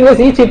nice thing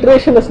is each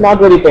iteration is not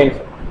very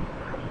painful.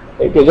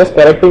 Right? You're just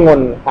correcting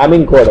one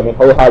Hamming code. I mean,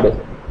 how hard is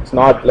it? It's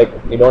not like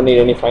you don't need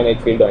any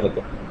finite field or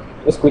anything.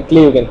 Just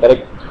quickly you can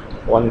correct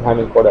one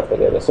Hamming code after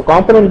the other. So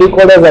component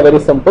decoders are very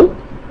simple,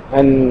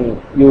 and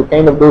you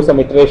kind of do some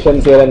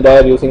iterations here and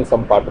there using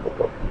some part of the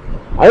code.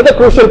 Another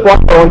crucial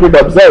point I want you to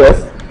observe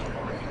is,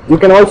 You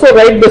can also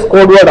write this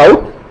code word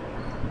out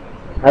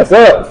as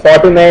a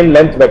 49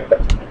 length vector.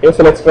 Okay,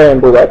 so let's try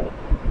and do that.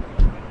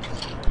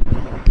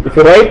 If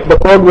you write the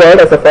code word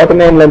as a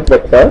 49 length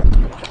vector,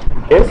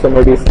 okay, so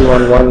maybe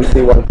C11,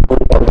 C12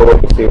 all the way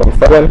to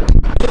C17,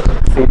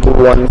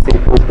 C21,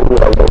 C22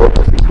 all the way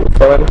to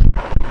C27,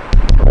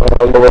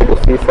 all the way to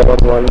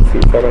C71,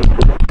 C72,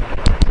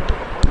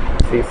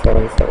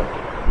 C77.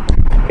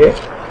 Okay,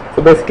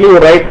 so basically you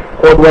write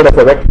code word as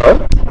a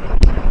vector.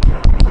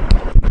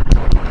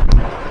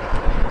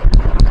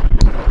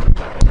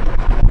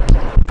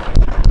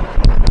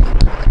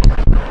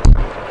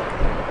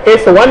 Okay,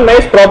 so one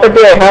nice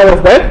property I have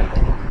is that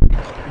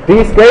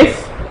these guys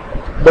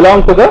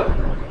belong to what?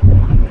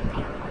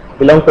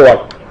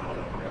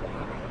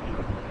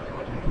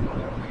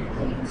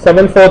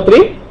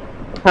 743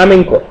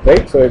 Hamming code,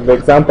 right? So the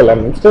example,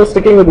 I'm still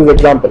sticking with this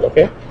example,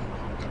 okay?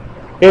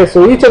 Okay,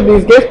 so each of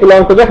these guys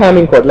belong to the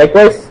Hamming code.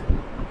 Likewise,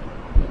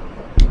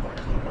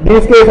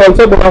 these guys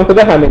also belong to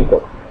the Hamming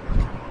code,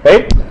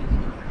 right?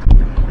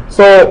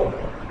 So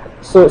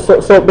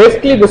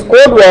basically this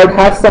code word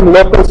has some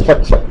local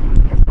structure.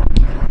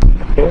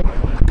 Okay.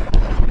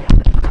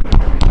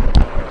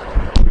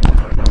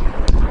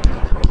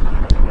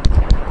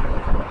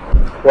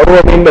 What do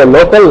I mean by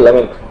local? I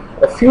mean,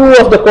 a few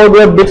of the code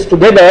word bits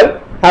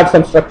together have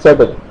some structure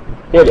to them.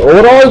 Okay.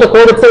 Overall, the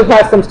code itself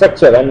has some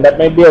structure, and that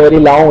might be a very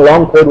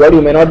long code word.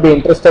 You may not be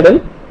interested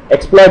in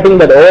exploiting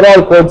that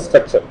overall code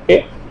structure.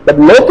 Okay. But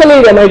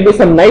locally, there might be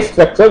some nice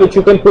structure which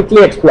you can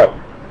quickly exploit,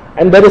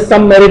 and there is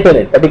some merit in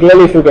it,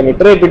 particularly if you can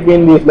iterate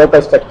between these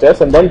local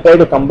structures and then try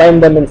to combine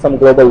them in some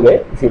global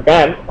way, if you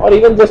can, or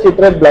even just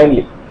iterate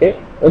blindly. Okay,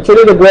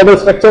 eventually the global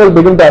structure will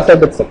begin to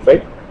assert itself,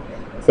 right?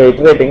 So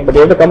iterating, but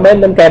you have to combine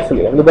them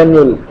carefully, and then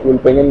you'll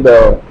bring in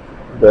the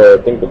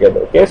thing together.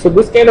 Okay, so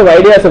this kind of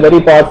ideas are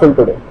very powerful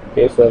today.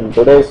 Okay, so in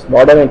today's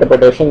modern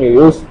interpretation,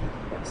 you use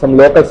some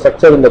local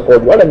structure in the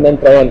code word and then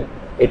try and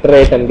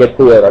iterate and get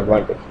to your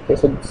advantage. Okay,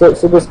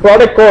 so this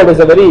product code is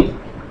a very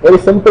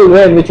simple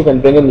way in which you can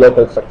bring in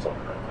local structure.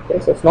 Okay,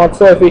 so it's not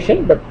so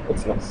efficient, but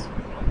it's nice.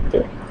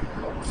 Okay,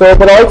 so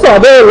there are also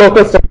other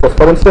local structures.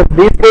 For instance,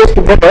 these guys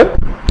together,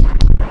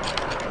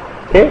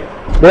 okay,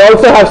 they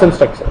also have some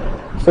structure.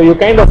 So you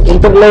kind of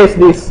interlace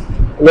these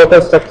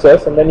local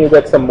structures, and then you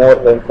get some more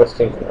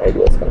interesting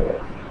ideas coming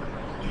out.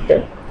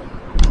 Okay.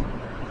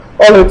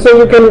 All right. So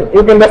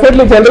you can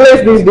definitely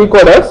generalize these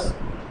decoders.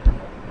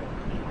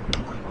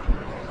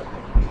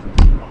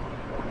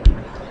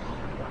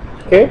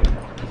 Okay.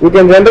 You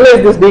can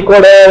generalize this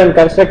decoder and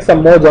construct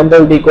some more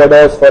general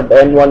decoders for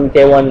N1,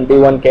 K1,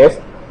 D1 case,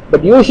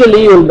 but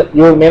usually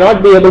you may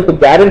not be able to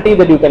guarantee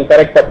that you can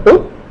correct up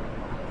to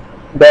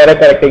the error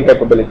correcting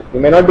capability. You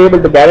may not be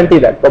able to guarantee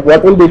that, but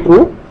what will be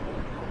true?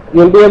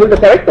 You will be able to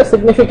correct a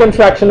significant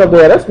fraction of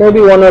the errors, maybe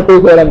 1 or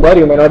 2 here and there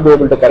you may not be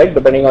able to correct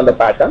depending on the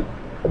pattern,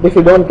 but if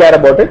you don't care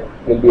about it,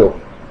 you will be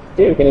okay.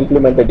 Okay, you can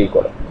implement the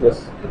decoder.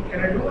 Yes? Can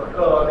I do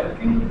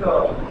anything with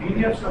the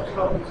linear structure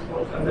of these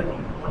codes, and then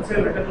once I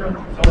written them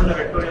down in a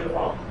vectorial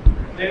form,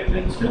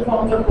 they still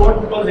form the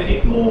code because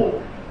any two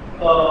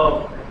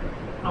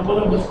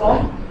numbers of this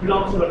form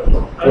belongs to the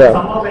code. Yeah.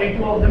 Sum of any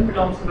two of them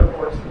belongs to the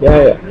code.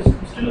 Yeah. This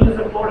still is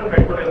a code in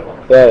vectorial form.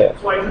 Yeah.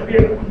 So I should be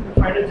able to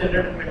find a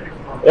generated matrix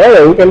form.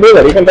 Yeah, you can do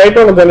that. You can try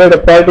to generate a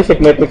parity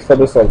check matrix for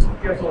this also.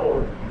 Yeah,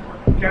 so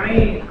can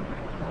I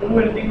do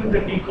anything with the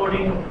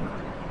decoding?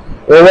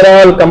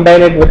 Overall,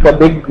 combine it with a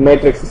big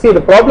matrix. See,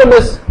 the problem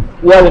is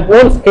it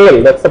won't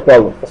scale. That's the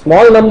problem. For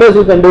small numbers,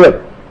 you can do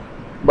it,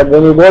 but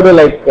when you go to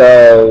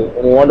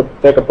when you want to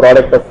take a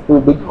product of 2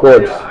 big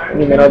codes,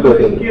 you may not do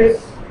it. In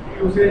case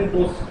you say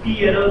those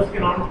key errors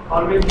cannot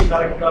always be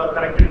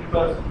corrected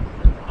because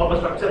of a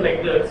structure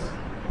like this.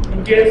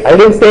 In case I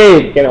didn't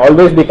say it can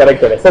always be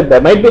corrected. I said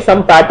there might be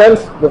some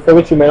patterns for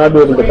which you may not be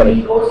able to correct.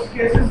 In those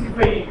cases, if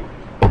I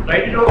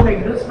write it out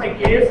like this, my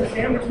K is the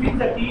same, which means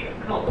that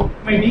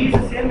my D is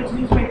the same, which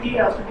means my T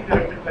has to be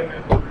corrected by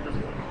my computer.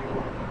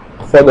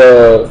 For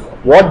the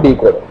what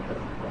decoder?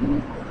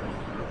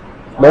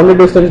 Boundary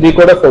distance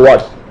decoder for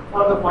what?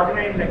 For the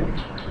 49 language.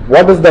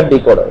 What is that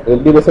decoder? It will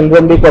be the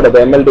syndrome decoder, the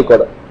ML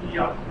decoder.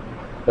 Yeah.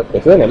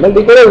 Okay, so an ML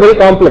decoder is very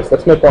complex.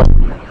 That's my point.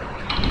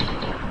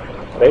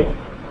 Right?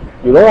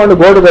 You don't want to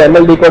go to the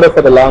ML decoder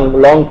for the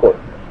long code.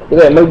 The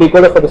ML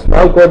decoder for the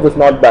small code is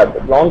not bad,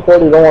 but long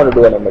code you don't want to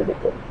do an ML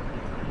decoder.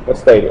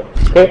 That's the idea.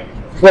 Okay.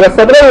 So there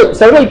are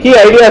several key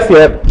ideas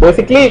here.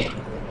 Basically,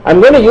 I'm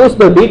going to use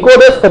the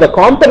decoders for the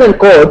component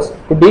codes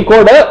to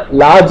decode a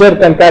larger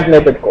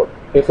concatenated code.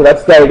 Okay, so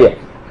that's the idea.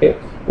 Okay.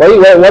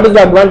 What is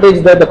the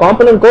advantage? That the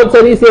component codes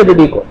are easier to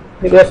decode.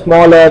 They are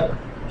smaller,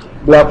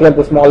 block length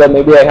is smaller,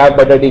 maybe I have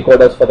better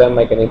decoders for them,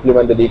 I can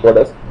implement the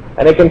decoders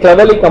and I can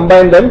cleverly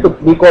combine them to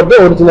decode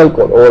the original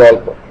code,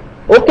 overall code.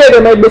 Okay,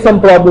 there might be some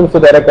problems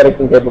with error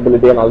correcting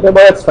capability and all that,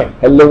 but that's fine,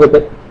 I'll live with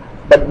it.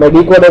 But my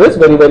decoder is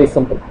very, very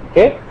simple.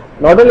 Okay.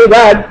 Not only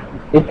that,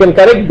 it can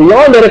correct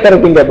beyond error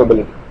correcting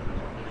capability.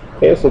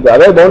 Okay, so the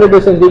other boundary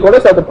distance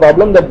decoders have the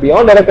problem that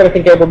beyond error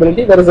correcting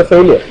capability, there is a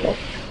failure. No?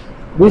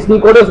 These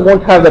decoders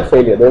won't have that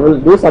failure. They will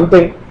do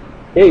something.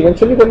 Okay,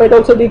 eventually they might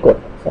also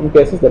decode. Some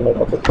cases they might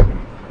also fail.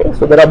 Okay,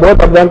 so there are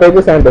both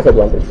advantages and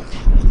disadvantages.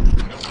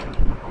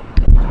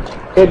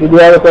 Okay, did you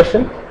have a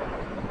question?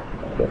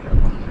 Okay.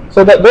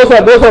 So those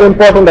are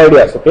important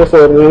ideas. Okay,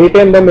 so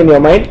retain them in your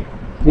mind.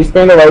 These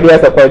kind of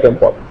ideas are quite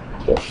important.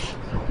 Okay.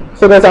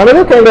 So there's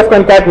another kind of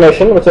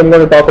concatenation which I'm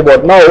going to talk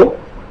about now.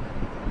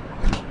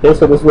 Okay,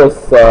 so this was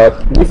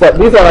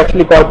these are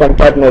actually called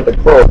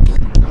concatenated codes.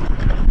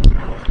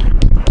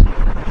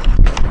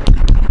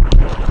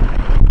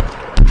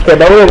 Okay,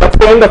 by the way, that's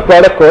kind of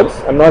product codes.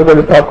 I'm not going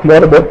to talk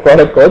more about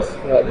product codes.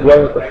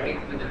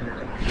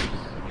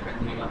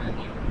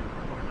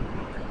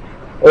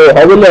 Oh,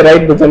 how will I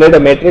write the generator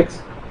matrix?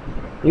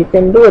 You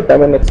can do it. I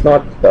mean, it's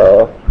not.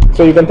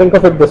 So you can think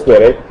of it this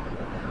way, right?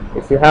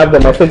 If you have the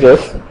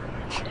messages,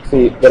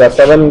 see there are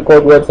 7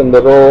 code words in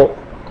the row,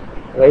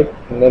 right?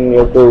 And then you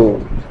have to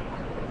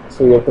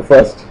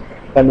first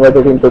convert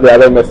it into the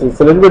other message.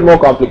 It's a little bit more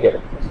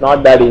complicated. It's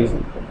not that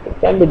easy. It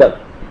can be done.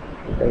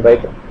 You can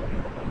write it.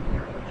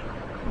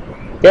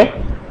 Okay?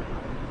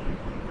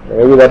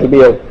 Maybe that will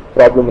be a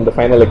problem in the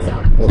final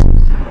exam.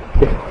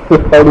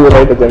 How do you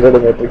write a generator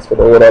matrix for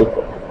the overall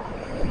code?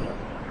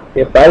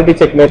 A parity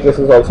check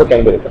matrices also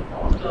can be written.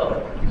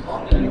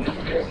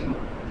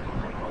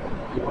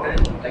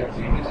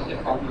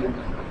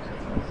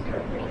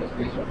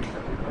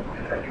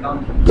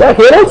 Yeah,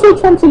 here also it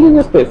forms a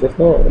linear space. There's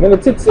no, I mean,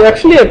 it's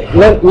actually a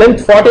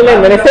length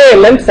 49. When I say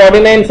length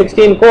 49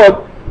 16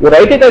 code, you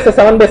write it as a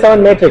 7 by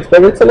 7 matrix,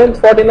 but it's a length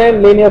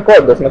 49 linear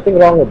code. There's nothing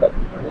wrong with that.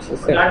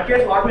 In that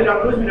case, what we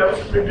have to do is we have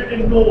to split it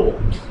into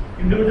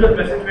individual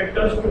message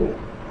vectors to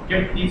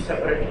get these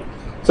separately.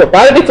 So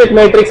parity check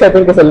matrix I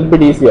think is a little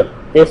bit easier.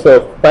 Okay, so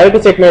parity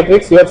check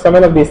matrix, you have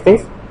 7 of these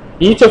things.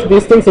 Each of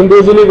these things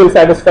individually will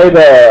satisfy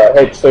the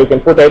H. So you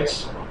can put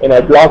H in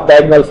a block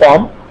diagonal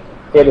form.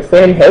 Okay, the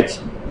same H.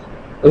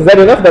 Is that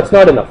enough? That's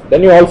not enough.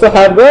 Then you also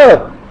have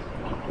the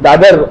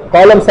other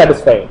column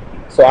satisfying.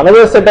 So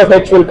another set of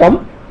H will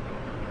come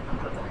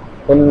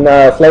in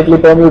slightly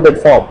permuted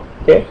form.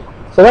 Okay,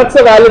 so that's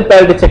a valid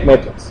parity check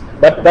matrix.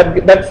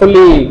 That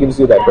fully gives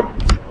you that. But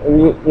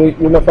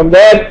you know, from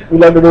there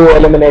you'll have to do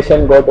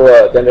elimination, go to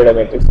a generator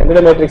matrix.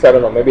 Generator matrix, I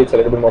don't know, maybe it's a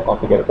little bit more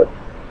complicated, but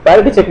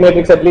parity check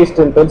matrix at least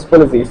in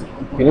principle is easy.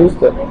 You can use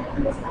the,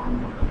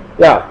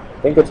 yeah,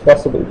 I think it's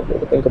possible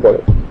to think about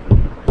it.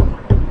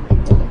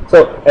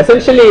 So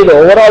essentially the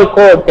overall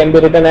code can be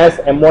written as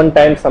M1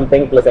 times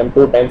something plus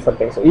M2 times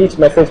something. So each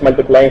message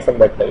multiplying some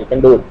vector. You can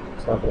do it.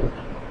 It's not really.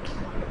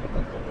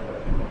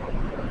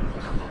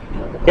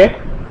 Okay?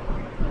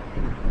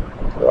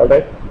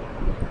 Alright.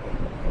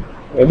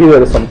 Maybe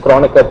there is some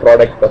Chronicle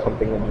product or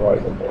something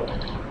involved in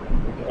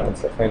the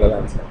answer, final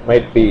answer.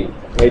 Might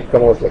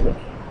come out like that.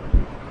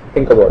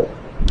 Think about it.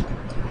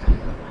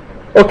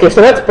 Okay,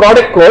 so that's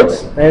product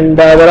codes, and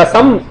there are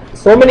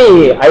so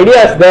many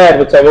ideas there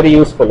which are very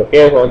useful.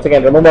 Okay, so once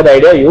again, remember the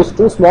idea: use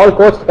 2 small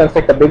codes to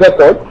construct a bigger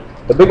code.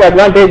 The big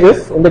advantage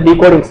is in the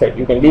decoding side.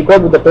 You can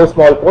decode with the 2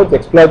 small codes,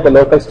 exploit the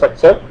local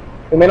structure.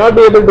 You may not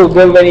be able to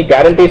give any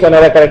guarantees on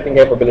error correcting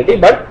capability,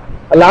 but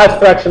a large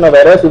fraction of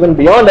errors, even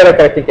beyond error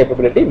correcting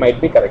capability,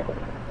 might be corrected.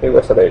 Okay,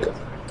 those are the ideas.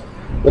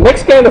 The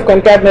next kind of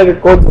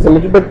concatenated code is a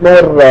little bit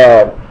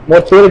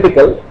more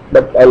theoretical,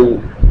 but I'll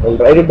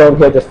write it down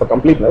here just for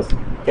completeness.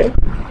 Okay.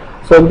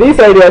 So in these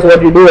ideas,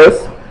 what you do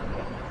is,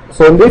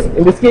 so in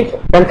this case,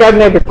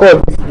 concatenated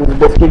code is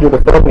basically due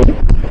to Fermi.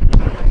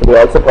 So they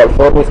also call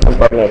Fermi's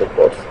concatenated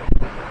codes.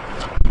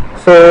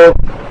 So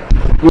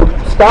you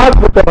start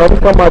with an n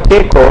comma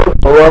k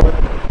code over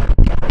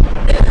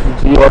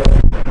g of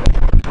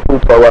 2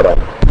 power n.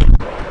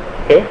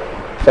 Okay.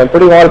 So I'm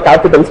putting all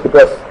capitals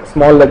because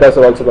small letters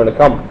are also going to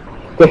come.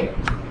 Okay.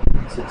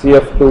 So g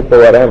of 2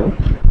 power m,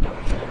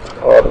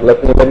 or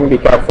let me be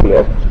careful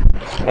here.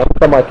 M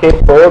comma k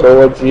code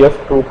over g of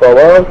 2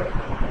 power.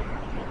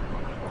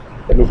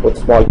 Let me put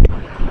small k.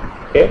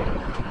 Okay.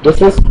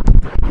 This is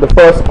the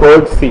first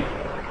code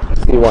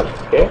C1.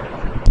 Okay.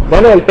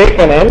 Then I'll take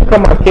an n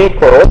comma k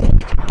code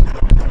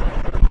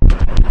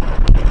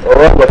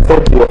over, let's say,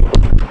 g of 2.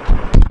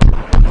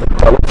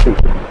 Call it C.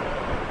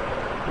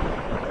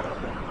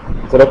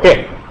 Is it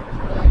okay?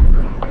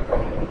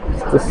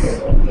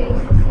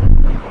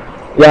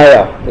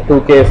 Yeah, the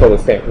 2 Ks are the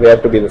same. They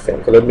have to be the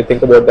same. So let me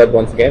think about that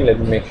once again. Let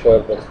me make sure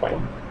that's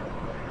fine.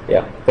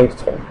 Yeah, I think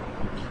it's fine.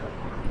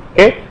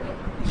 Okay.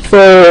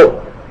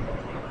 So,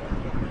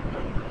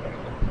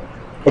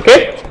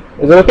 okay.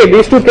 Is it okay?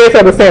 These 2 Ks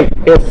are the same.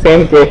 Okay,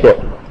 same K here.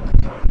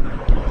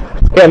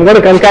 Okay, I'm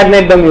going to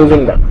concatenate them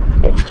using that.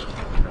 Okay.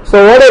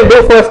 So what I'll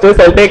do first is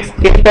I'll take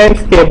k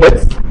times k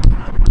bits.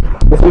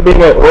 This will be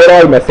my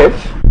overall message.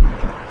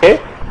 Okay.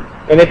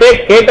 When I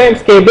take k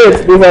times k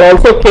bits, these are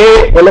also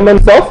k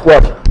elements of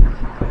what?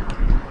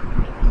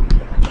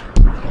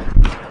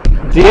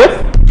 GF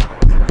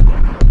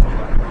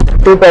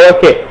 2 power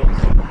k.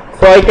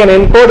 So I can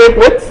encode it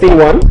with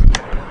C1.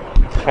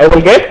 I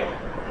will get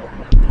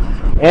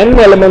n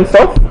elements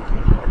of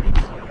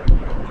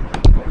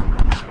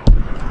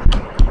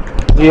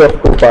G of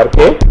 2 power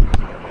k,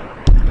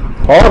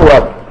 or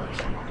what?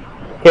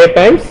 K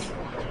times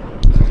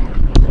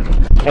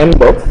n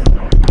bits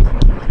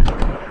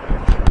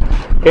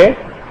Okay.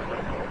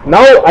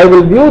 Now I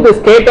will view this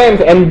k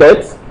times n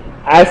bits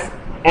as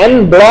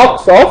n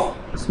blocks of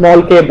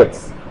small k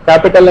bits,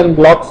 capital N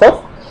blocks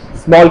of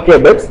small k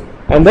bits,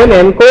 and then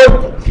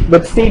encode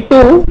with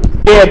C2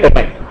 k at a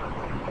time.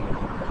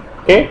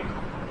 Okay.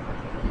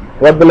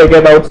 What will I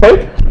get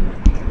outside?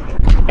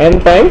 N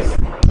times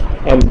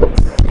n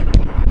bits.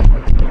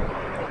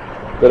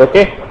 Is that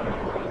okay?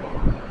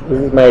 This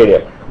is my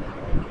idea.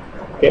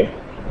 Okay.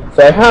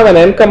 So I have an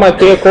n comma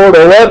k code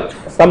over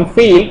some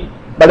field,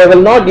 but I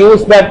will not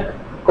use that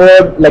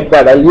code like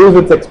that. I'll use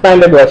its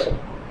expanded version.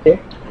 Okay.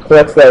 So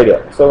that's the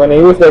idea. So when I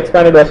use the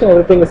expanded version,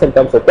 everything is in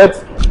terms of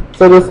bits.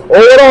 So this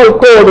overall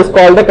code is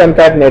called the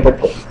concatenated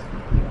code.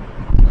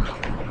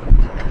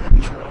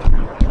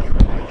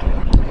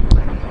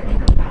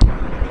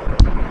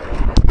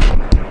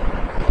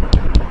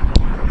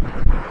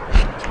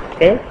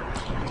 Okay.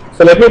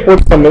 So let me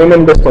put some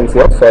minimum distance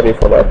here. Sorry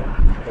for that.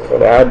 I'm going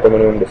to add the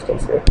minimum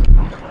distance here.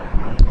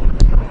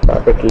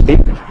 Capital D,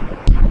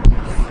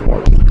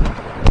 small d.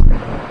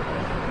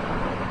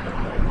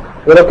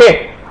 We're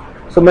okay.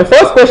 So my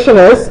first question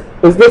is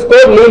this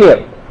code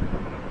linear?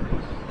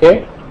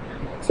 Okay.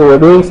 So we're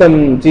doing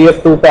some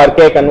GF2 par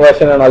k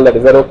conversion and all that.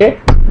 Is that okay?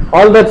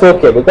 All that's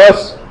okay,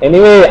 because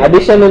anyway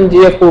addition in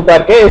GF2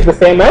 par k is the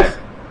same as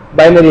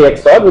binary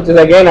XOR, which is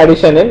again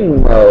addition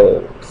in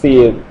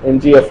in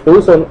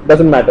GF2, so it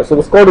doesn't matter. So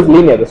this code is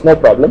linear, there's no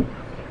problem.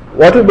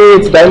 What will be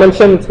its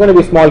dimension? It's going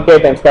to be small k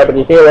times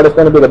capital K. What is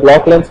going to be the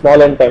block length?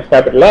 Small n times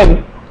capital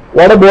N.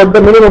 What about the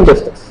minimum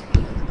distance?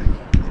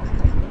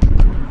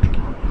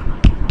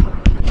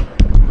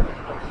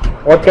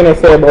 What can I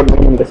say about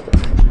minimum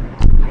distance?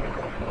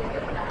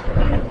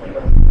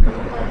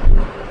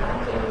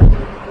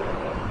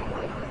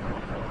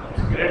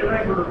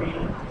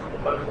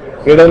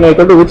 Greater than or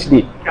equal to which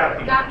D?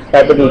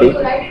 Capital D.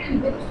 Write it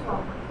in bits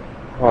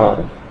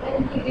form.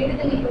 And greater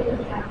than equal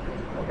to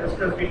capital. Just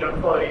as we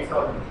done for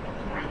resolve.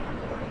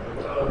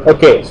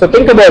 Okay, so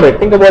think about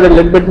it a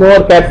little bit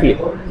more carefully.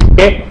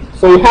 Okay,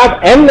 so you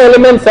have n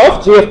elements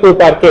of GF2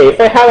 par k. If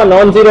I have a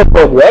non-zero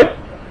code word,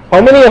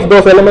 how many of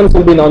those elements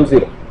will be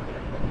non-zero?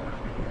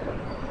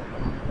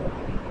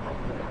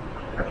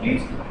 At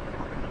least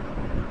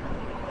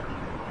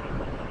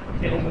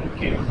in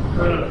K.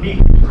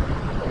 D.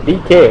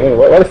 dk,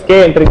 what is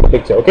k entering the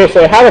picture? Okay,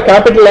 so I have a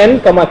capital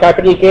N, comma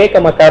capital K,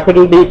 comma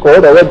capital D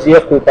code over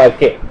GF2 par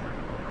k.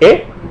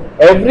 Okay,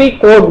 every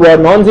code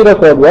word, non-zero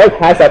code word,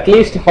 has at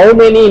least how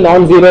many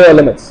non-zero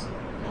elements?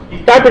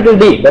 Capital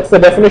D. That's the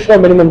definition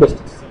of minimum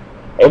distance.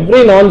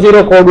 Every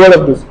non-zero code word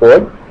of this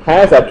code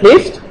has at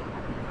least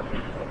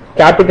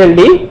capital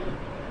D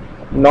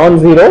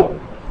non-zero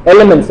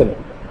elements in it.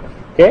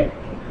 Okay,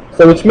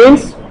 so which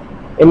means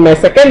in my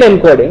second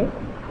encoding,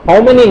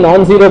 how many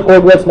non-zero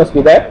code words must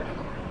be there?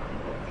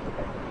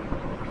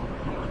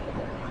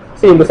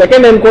 See, in the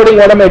second encoding,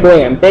 what am I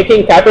doing? I'm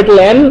taking capital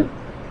N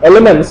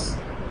elements,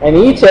 and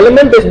each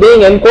element is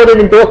being encoded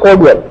into a code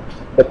word,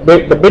 the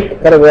bit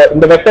in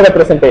the vector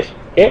representation.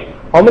 Okay,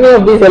 how many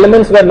of these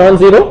elements were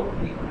non-zero?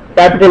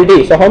 Capital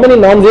D. So how many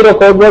non-zero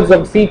code words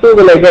of C2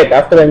 will I get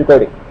after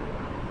encoding?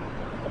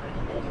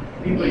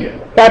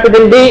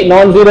 Capital D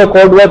non-zero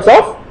code words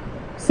of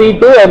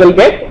C2 I will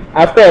get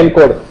after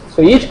encoding.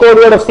 So each code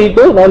word of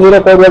C2,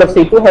 non-zero code word of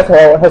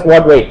C2 has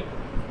what weight?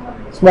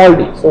 Small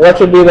d. So what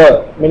should be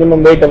the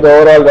minimum weight of the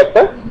overall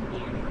vector?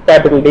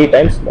 Capital D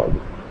times small d.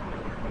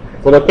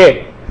 Is it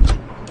okay?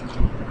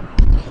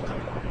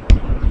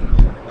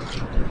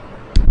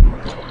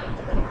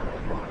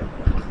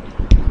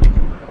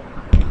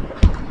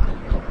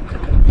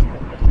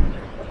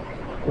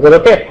 Is it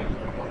okay?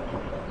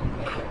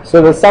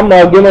 So there's some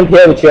argument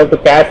here which you have to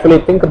carefully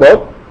think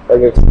about.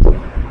 Is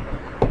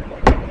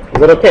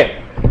it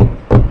okay?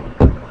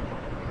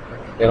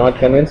 You're not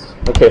convinced?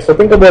 Okay, so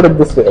think about it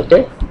this way,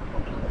 okay?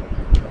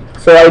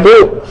 So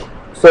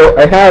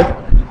I have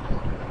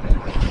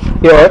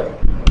here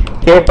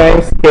k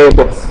times k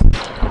bits,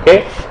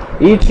 okay?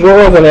 Each row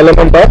is an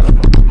element of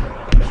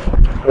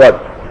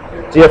what?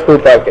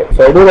 GF2 par k.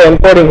 So I do the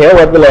encoding here,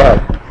 what will I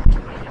have?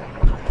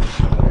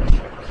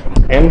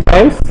 n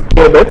times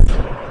k bits.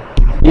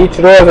 Each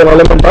row is an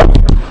element of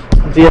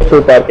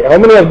GF2 par k. How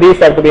many of these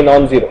have to be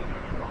non-zero?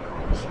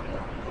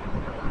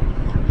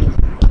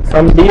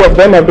 Some d of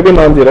them have to be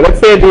non-zero. Let's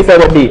say these are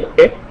the d,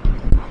 okay?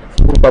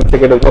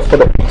 Complicated just for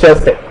the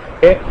picture's sake.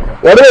 Okay.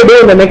 What do I do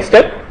in the next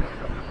step?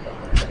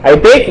 I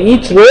take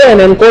each row and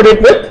encode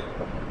it with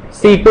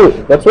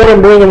C2. That's what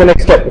I'm doing in the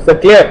next step. Is that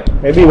clear?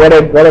 Maybe what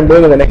I'm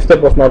doing in the next step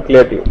was not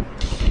clear to you.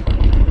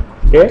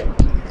 Okay.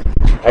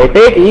 I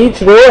take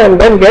each row and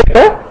then get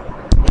the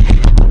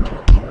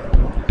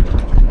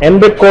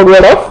n-bit code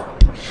word of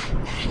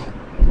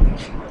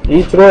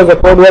each row is a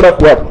code word of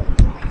what?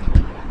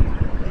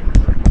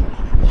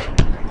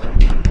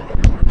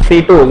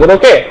 C2. Is it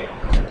okay?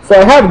 So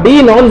I have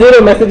d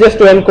non-zero messages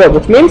to encode,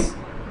 which means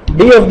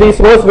d of these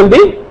rows will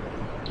be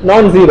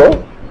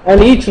non-zero,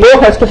 and each row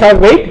has to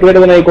have weight greater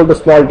than or equal to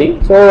small d.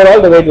 So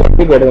overall the weight will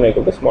be greater than or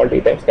equal to small d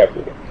times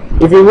capital D.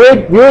 If you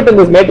view it in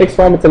this matrix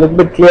form, it's a little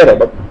bit clearer,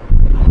 but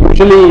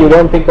usually you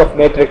don't think of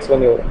matrix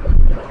when you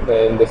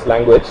in this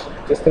language.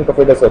 Just think of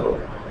it as a row.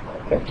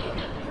 Okay.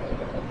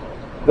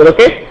 Is that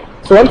okay?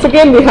 So once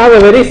again we have a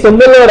very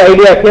similar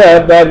idea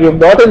here where we've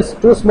brought in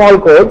two small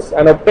codes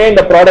and obtained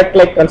a product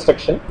like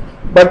construction,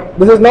 but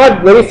this is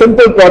not very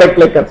simple product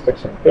like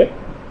construction. Okay,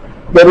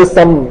 there is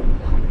some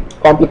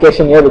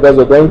complication here because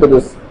you're going to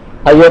this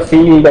higher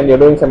field and you're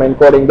doing some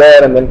encoding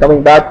there and then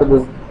coming back to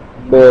this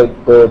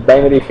the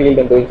binary field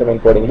and doing some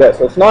encoding there.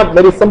 So it's not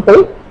very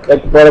simple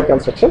like product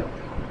construction,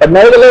 but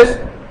nevertheless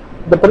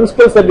the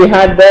principles that we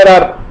had there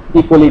are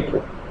equally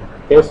true.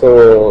 Okay,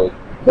 so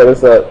there are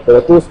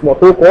two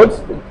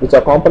codes which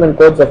are component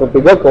codes of a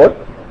bigger code.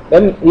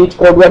 Then each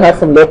code word has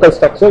some local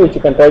structure which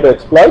you can try to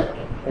exploit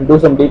and do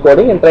some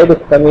decoding and try to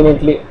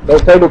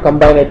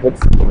combine it with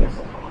strings.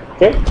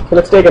 Okay, so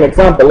let's take an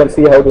example and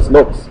see how this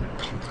looks.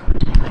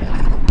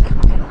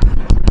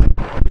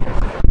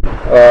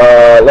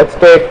 Let's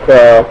take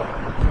I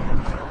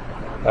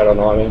don't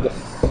know. I mean, just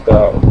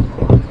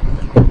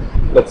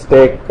let's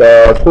take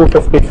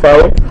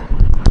 255.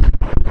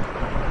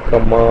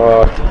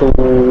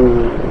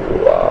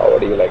 What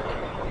do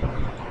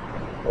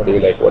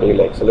you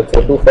like? So let's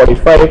say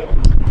 245,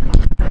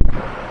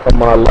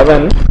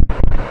 11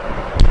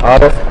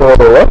 RS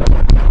code over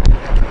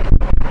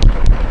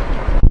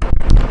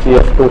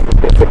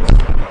GF256.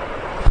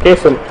 Okay,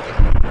 so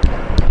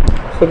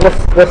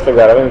just like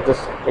that. I mean,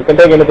 just you can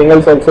take anything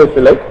else also if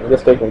you like. I'm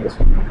just taking this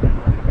one.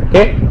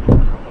 Okay,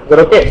 is that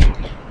okay?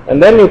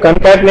 And then you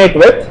concatenate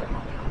with.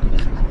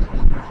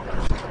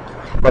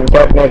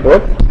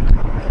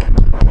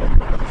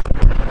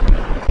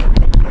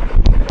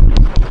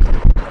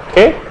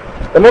 Okay,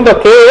 remember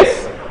K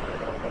is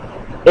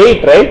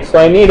 8, right? So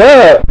I need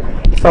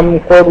some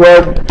code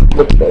word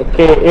with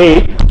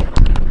K8.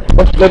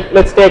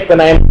 Let's take the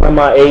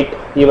 9,8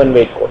 even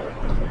weight code.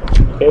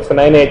 Okay, so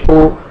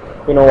 982,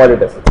 you know what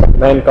it is.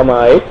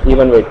 9,8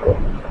 even weight code.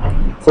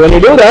 So when you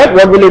do that,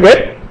 what will you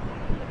get?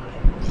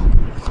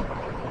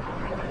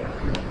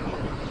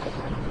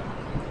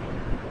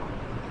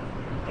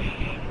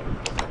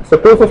 So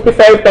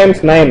 255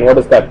 times 9, what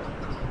is that?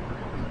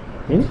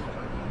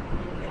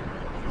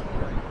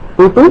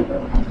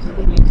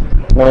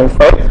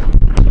 2295.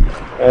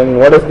 And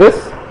what is this?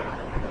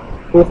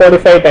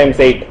 245 times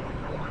 8.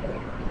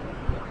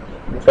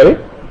 Sorry?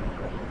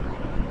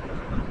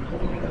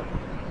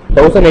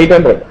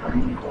 1800.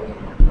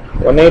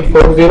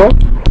 1840.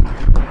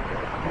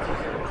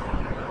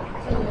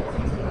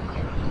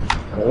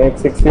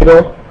 1860.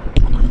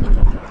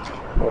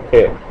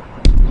 Okay.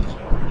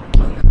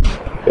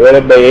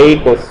 Divided by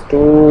 8 is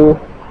 2.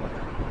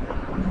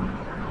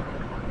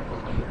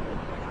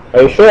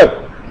 Are you sure?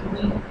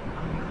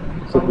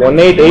 So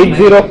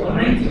 1880,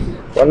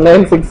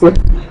 1960.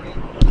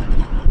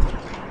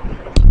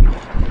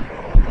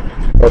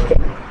 Okay.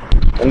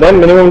 And then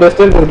minimum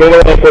distance is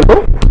greater than or equal to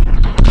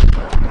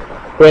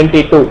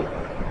 22.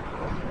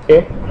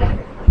 Okay.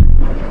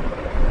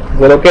 Is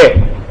that okay?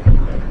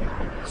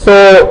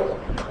 So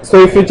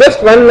if you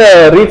just run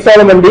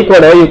Reed-Solomon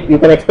decoder, you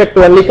can expect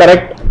to only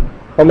correct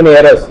how many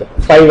errors?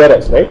 5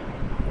 errors, right?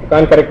 You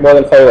can't correct more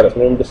than 5 errors.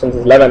 Minimum distance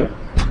is 11.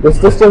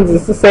 This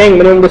is saying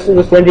minimum distance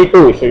is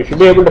 22, so you should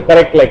be able to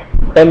correct like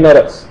 10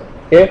 errors.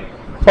 Okay,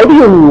 how do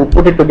you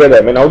put it together?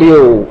 I mean,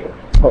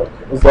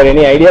 is there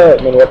any idea?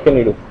 I mean, what can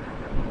you do?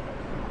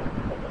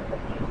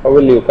 How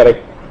will you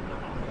correct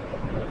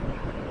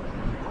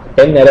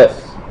 10 errors?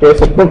 Okay,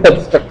 so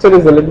the structure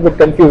is a little bit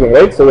confusing,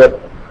 right? So the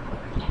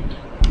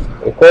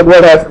code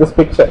word has this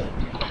picture.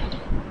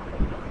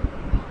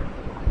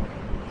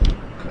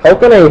 How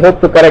can I hope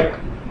to correct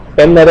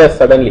 10 errors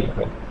suddenly?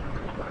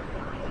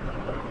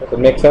 Does it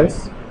make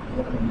sense?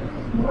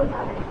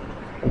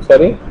 I'm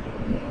sorry?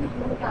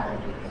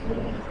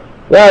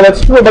 Yeah,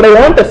 that's true, but I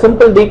want a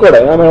simple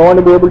decoder. I want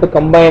to be able to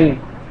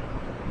combine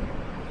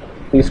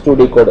these two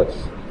decoders.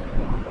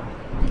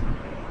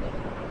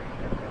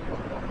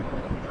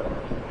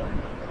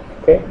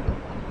 Okay.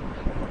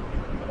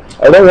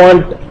 I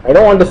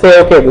don't want to say,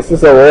 okay, this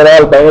is a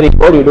overall binary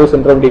code, you do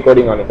syndrome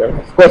decoding on it.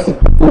 Of course,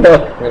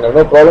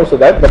 no problems with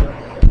that, but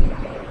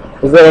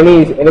is there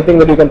anything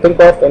that you can think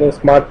of, any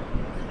smart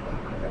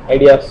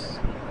ideas?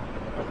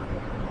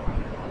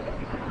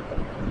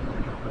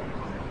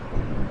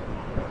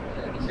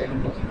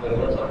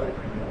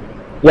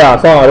 Yeah,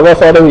 so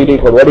reverse order we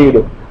decode. What do you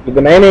do? With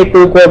the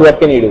 982 code, what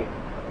can you do?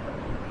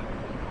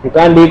 You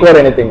can't decode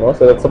anything, no?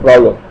 So that's the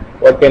problem.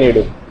 What can you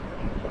do?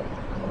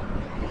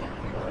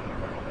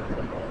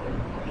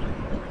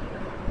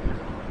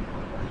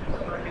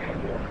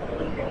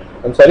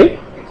 I'm sorry?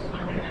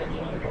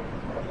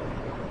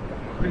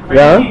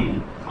 Yeah?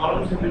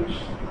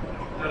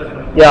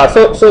 Yeah,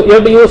 so you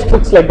have to use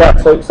tricks like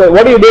that. So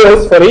what you do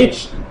is, for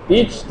each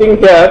thing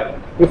here,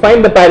 you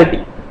find the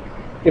parity.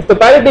 If the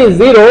parity is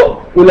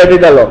 0, you let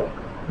it alone.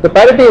 If the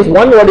parity is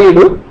 1, what do you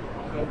do?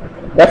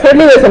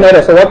 Definitely there is an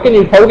error. So how can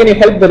you help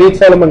the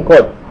Reed-Solomon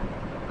code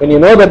when you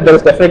know that there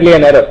is definitely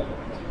an error?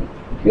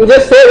 You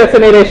just say that's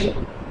an erasure.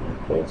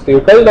 So you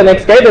tell the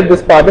next guy that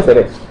this part is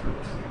erased.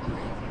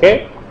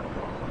 Okay.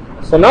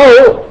 So now,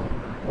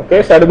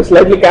 okay, so I have to be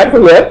slightly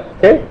careful here.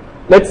 Okay.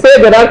 let's say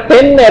there are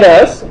 10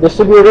 errors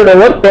distributed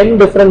over 10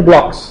 different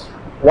blocks,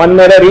 one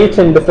error each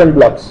in different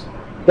blocks,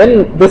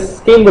 then this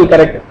scheme will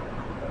correct it.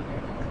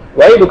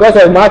 Why? Because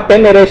I have marked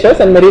 10 erasures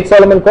and the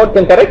Reed-Solomon code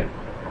can correct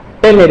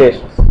 10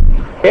 erasures.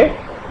 Okay?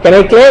 Can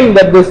I claim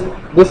that this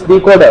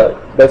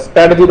decoder, the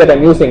strategy that I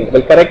am using,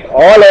 will correct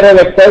all error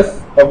vectors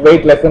of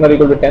weight less than or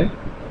equal to 10?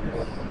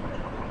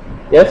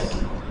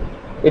 Yes?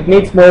 It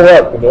needs more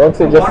work. Don't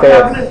say just say.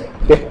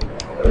 Okay.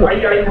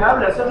 I have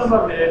lesser number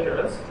of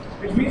erasures,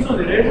 which means those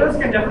erasures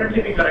can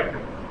definitely be corrected.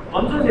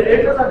 Once those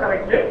erasures are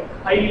corrected,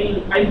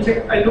 I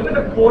check. I look at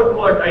the code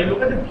word. I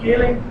look at the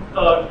K-line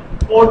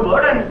code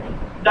word, and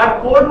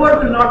that code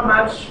word will not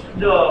match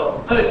the.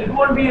 It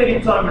won't be a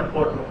Reed-Solomon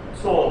code word.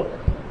 So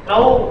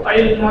now I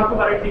will have to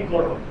correct the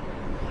code word.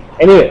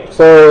 Anyway,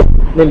 so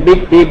be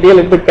a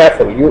little bit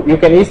careful. You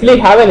can easily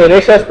have an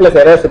erasures plus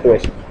error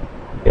situation.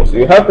 Okay, so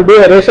you have to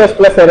do erasures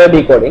plus error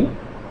decoding.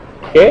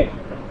 Okay,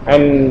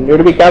 and you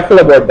have to be careful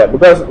about that,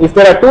 because if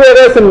there are 2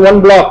 errors in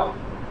one block,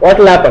 what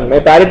will happen? My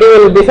parity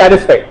will be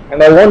satisfied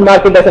and I won't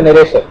mark it as an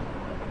erasure.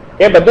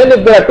 Okay, but then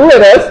if there are 2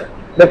 errors,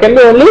 there can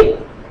be only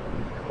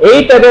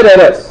 8 other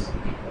errors.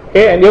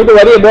 Okay, and you have to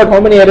worry about how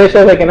many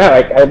erasures I can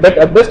have. I bet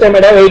at this time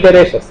I have 8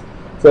 erasures.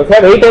 So if I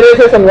have 8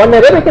 erasures and 1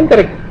 error, I can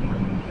correct it.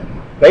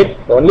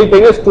 Right? The only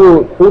thing is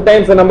 2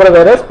 times the number of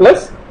errors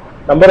plus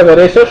number of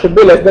erasures should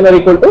be less than or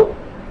equal to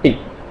t.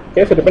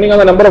 Okay, so depending on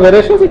the number of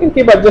erasures, you can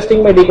keep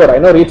adjusting my decoder. I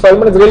know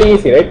Reed-Solomon is really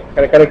easy, right?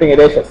 Correcting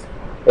erasures.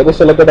 You just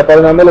look at the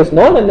polynomial is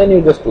known and then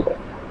you just do that.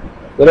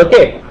 Is that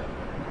okay?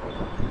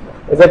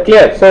 Is that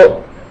clear?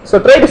 So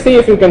try to see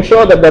if you can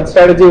show that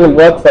strategy will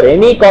work for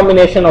any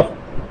combination of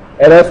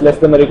errors less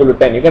than or equal to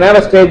 10. You can have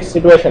a strange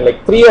situation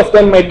like 3 of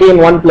them might be in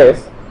one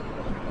place.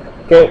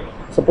 Okay,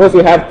 suppose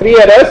you have 3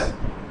 errors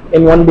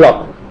in one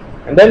block,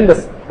 and then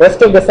the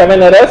rest of the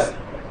 7 errors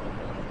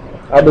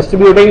are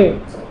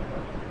distributing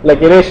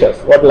like erasures.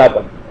 What will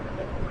happen?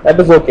 That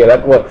is okay,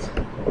 that works.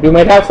 But you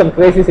might have some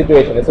crazy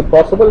situation. Is it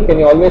possible? Can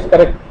you always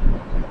correct?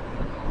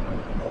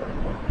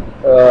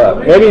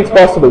 Maybe it's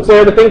possible. So you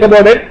have to think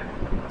about it.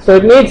 So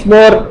it needs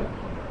more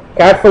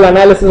careful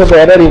analysis of the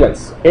error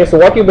events. Okay, so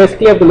what you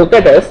basically have to look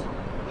at is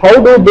how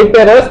do bit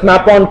errors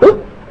map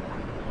onto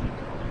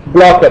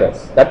block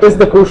errors. That is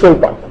the crucial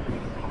part.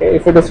 Okay,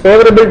 if it is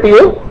favorable to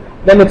you,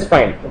 then it's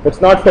fine. If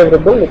it's not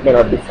favorable, it may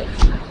not be fine.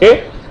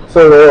 Okay.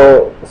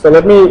 So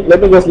let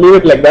me just leave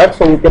it like that.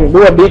 So you can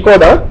do a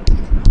decoder.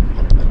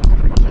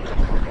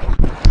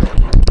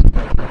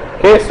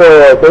 Okay,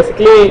 so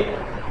basically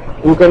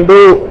you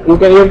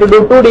have to do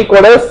 2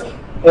 decoders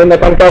in the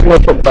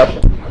concatenation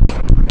fashion.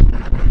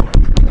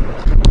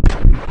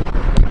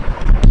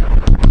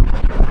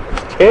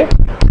 Okay,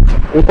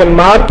 you can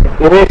mark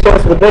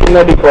erasures with the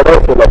inner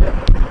decoder if you like.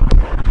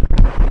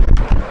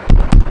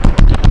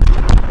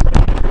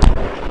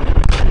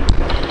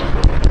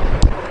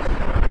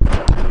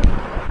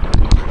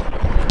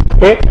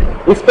 Okay,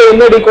 if the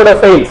inner decoder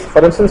fails,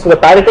 for instance, for the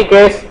parity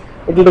case,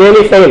 it will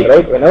really fail,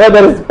 right? Whenever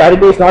there is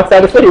parity is not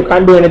satisfied, you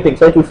can't do anything,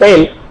 so it will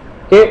fail.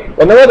 Okay,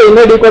 whenever the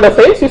inner decoder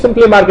fails, you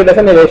simply mark it as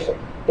an erasure.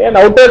 Okay, and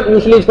outer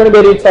usually it's going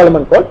to be a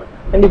Reed-Solomon code,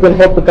 and you can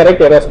hope to correct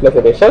errors plus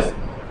erasures.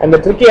 And the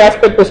tricky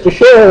aspect is to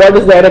show what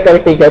is the error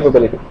correcting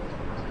capability.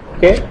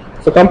 Okay,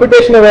 so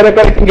computation of error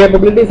correcting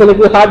capability is a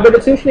little hard, but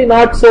it's usually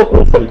not so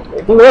crucial.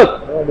 It will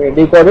work.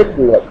 Decode it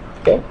will work.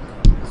 Okay.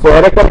 So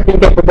error correcting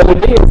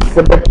capability is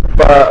a bit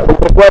will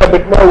require a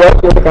bit more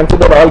work. You have to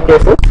consider all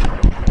cases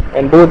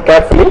and do it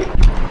carefully.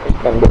 It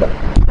can be done.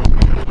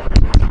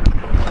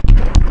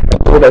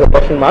 Do it as a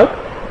question mark.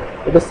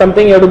 It is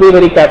something you have to be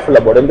very careful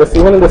about.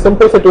 Even in the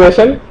simple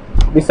situation,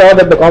 we saw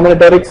that the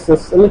combinatorics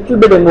is a little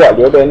bit involved.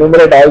 You have to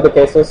enumerate all the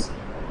cases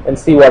and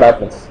see what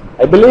happens.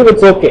 I believe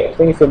it's okay. I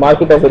think if you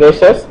mark it as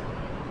erasures,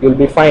 you'll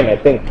be fine. I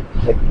think,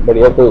 but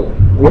you have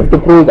to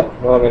prove that.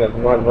 No, I mean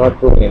I'm not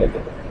proving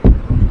anything.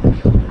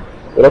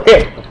 You're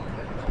okay.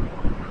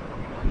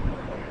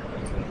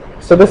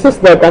 So this is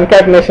the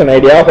concatenation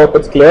idea. I hope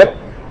it's clear.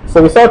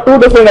 So we saw 2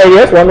 different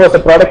ideas. One was the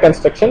product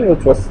construction,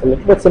 which was a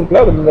little bit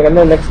simpler, and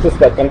then next is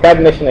the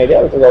concatenation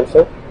idea, which is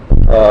also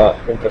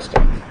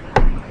interesting.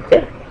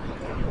 Okay.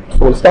 So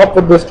we'll stop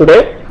with this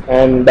today,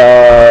 and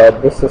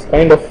this is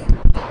kind of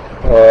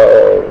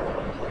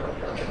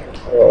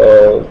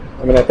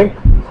I think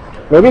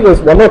maybe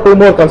there's 1 or 2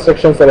 more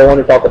constructions that I want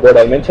to talk about.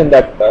 I'll mention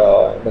that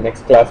in the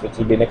next class, which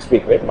will be next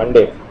week, right,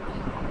 Monday.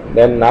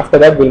 Then after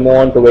that, we'll move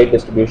on to weight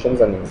distributions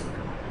and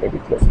maybe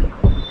close.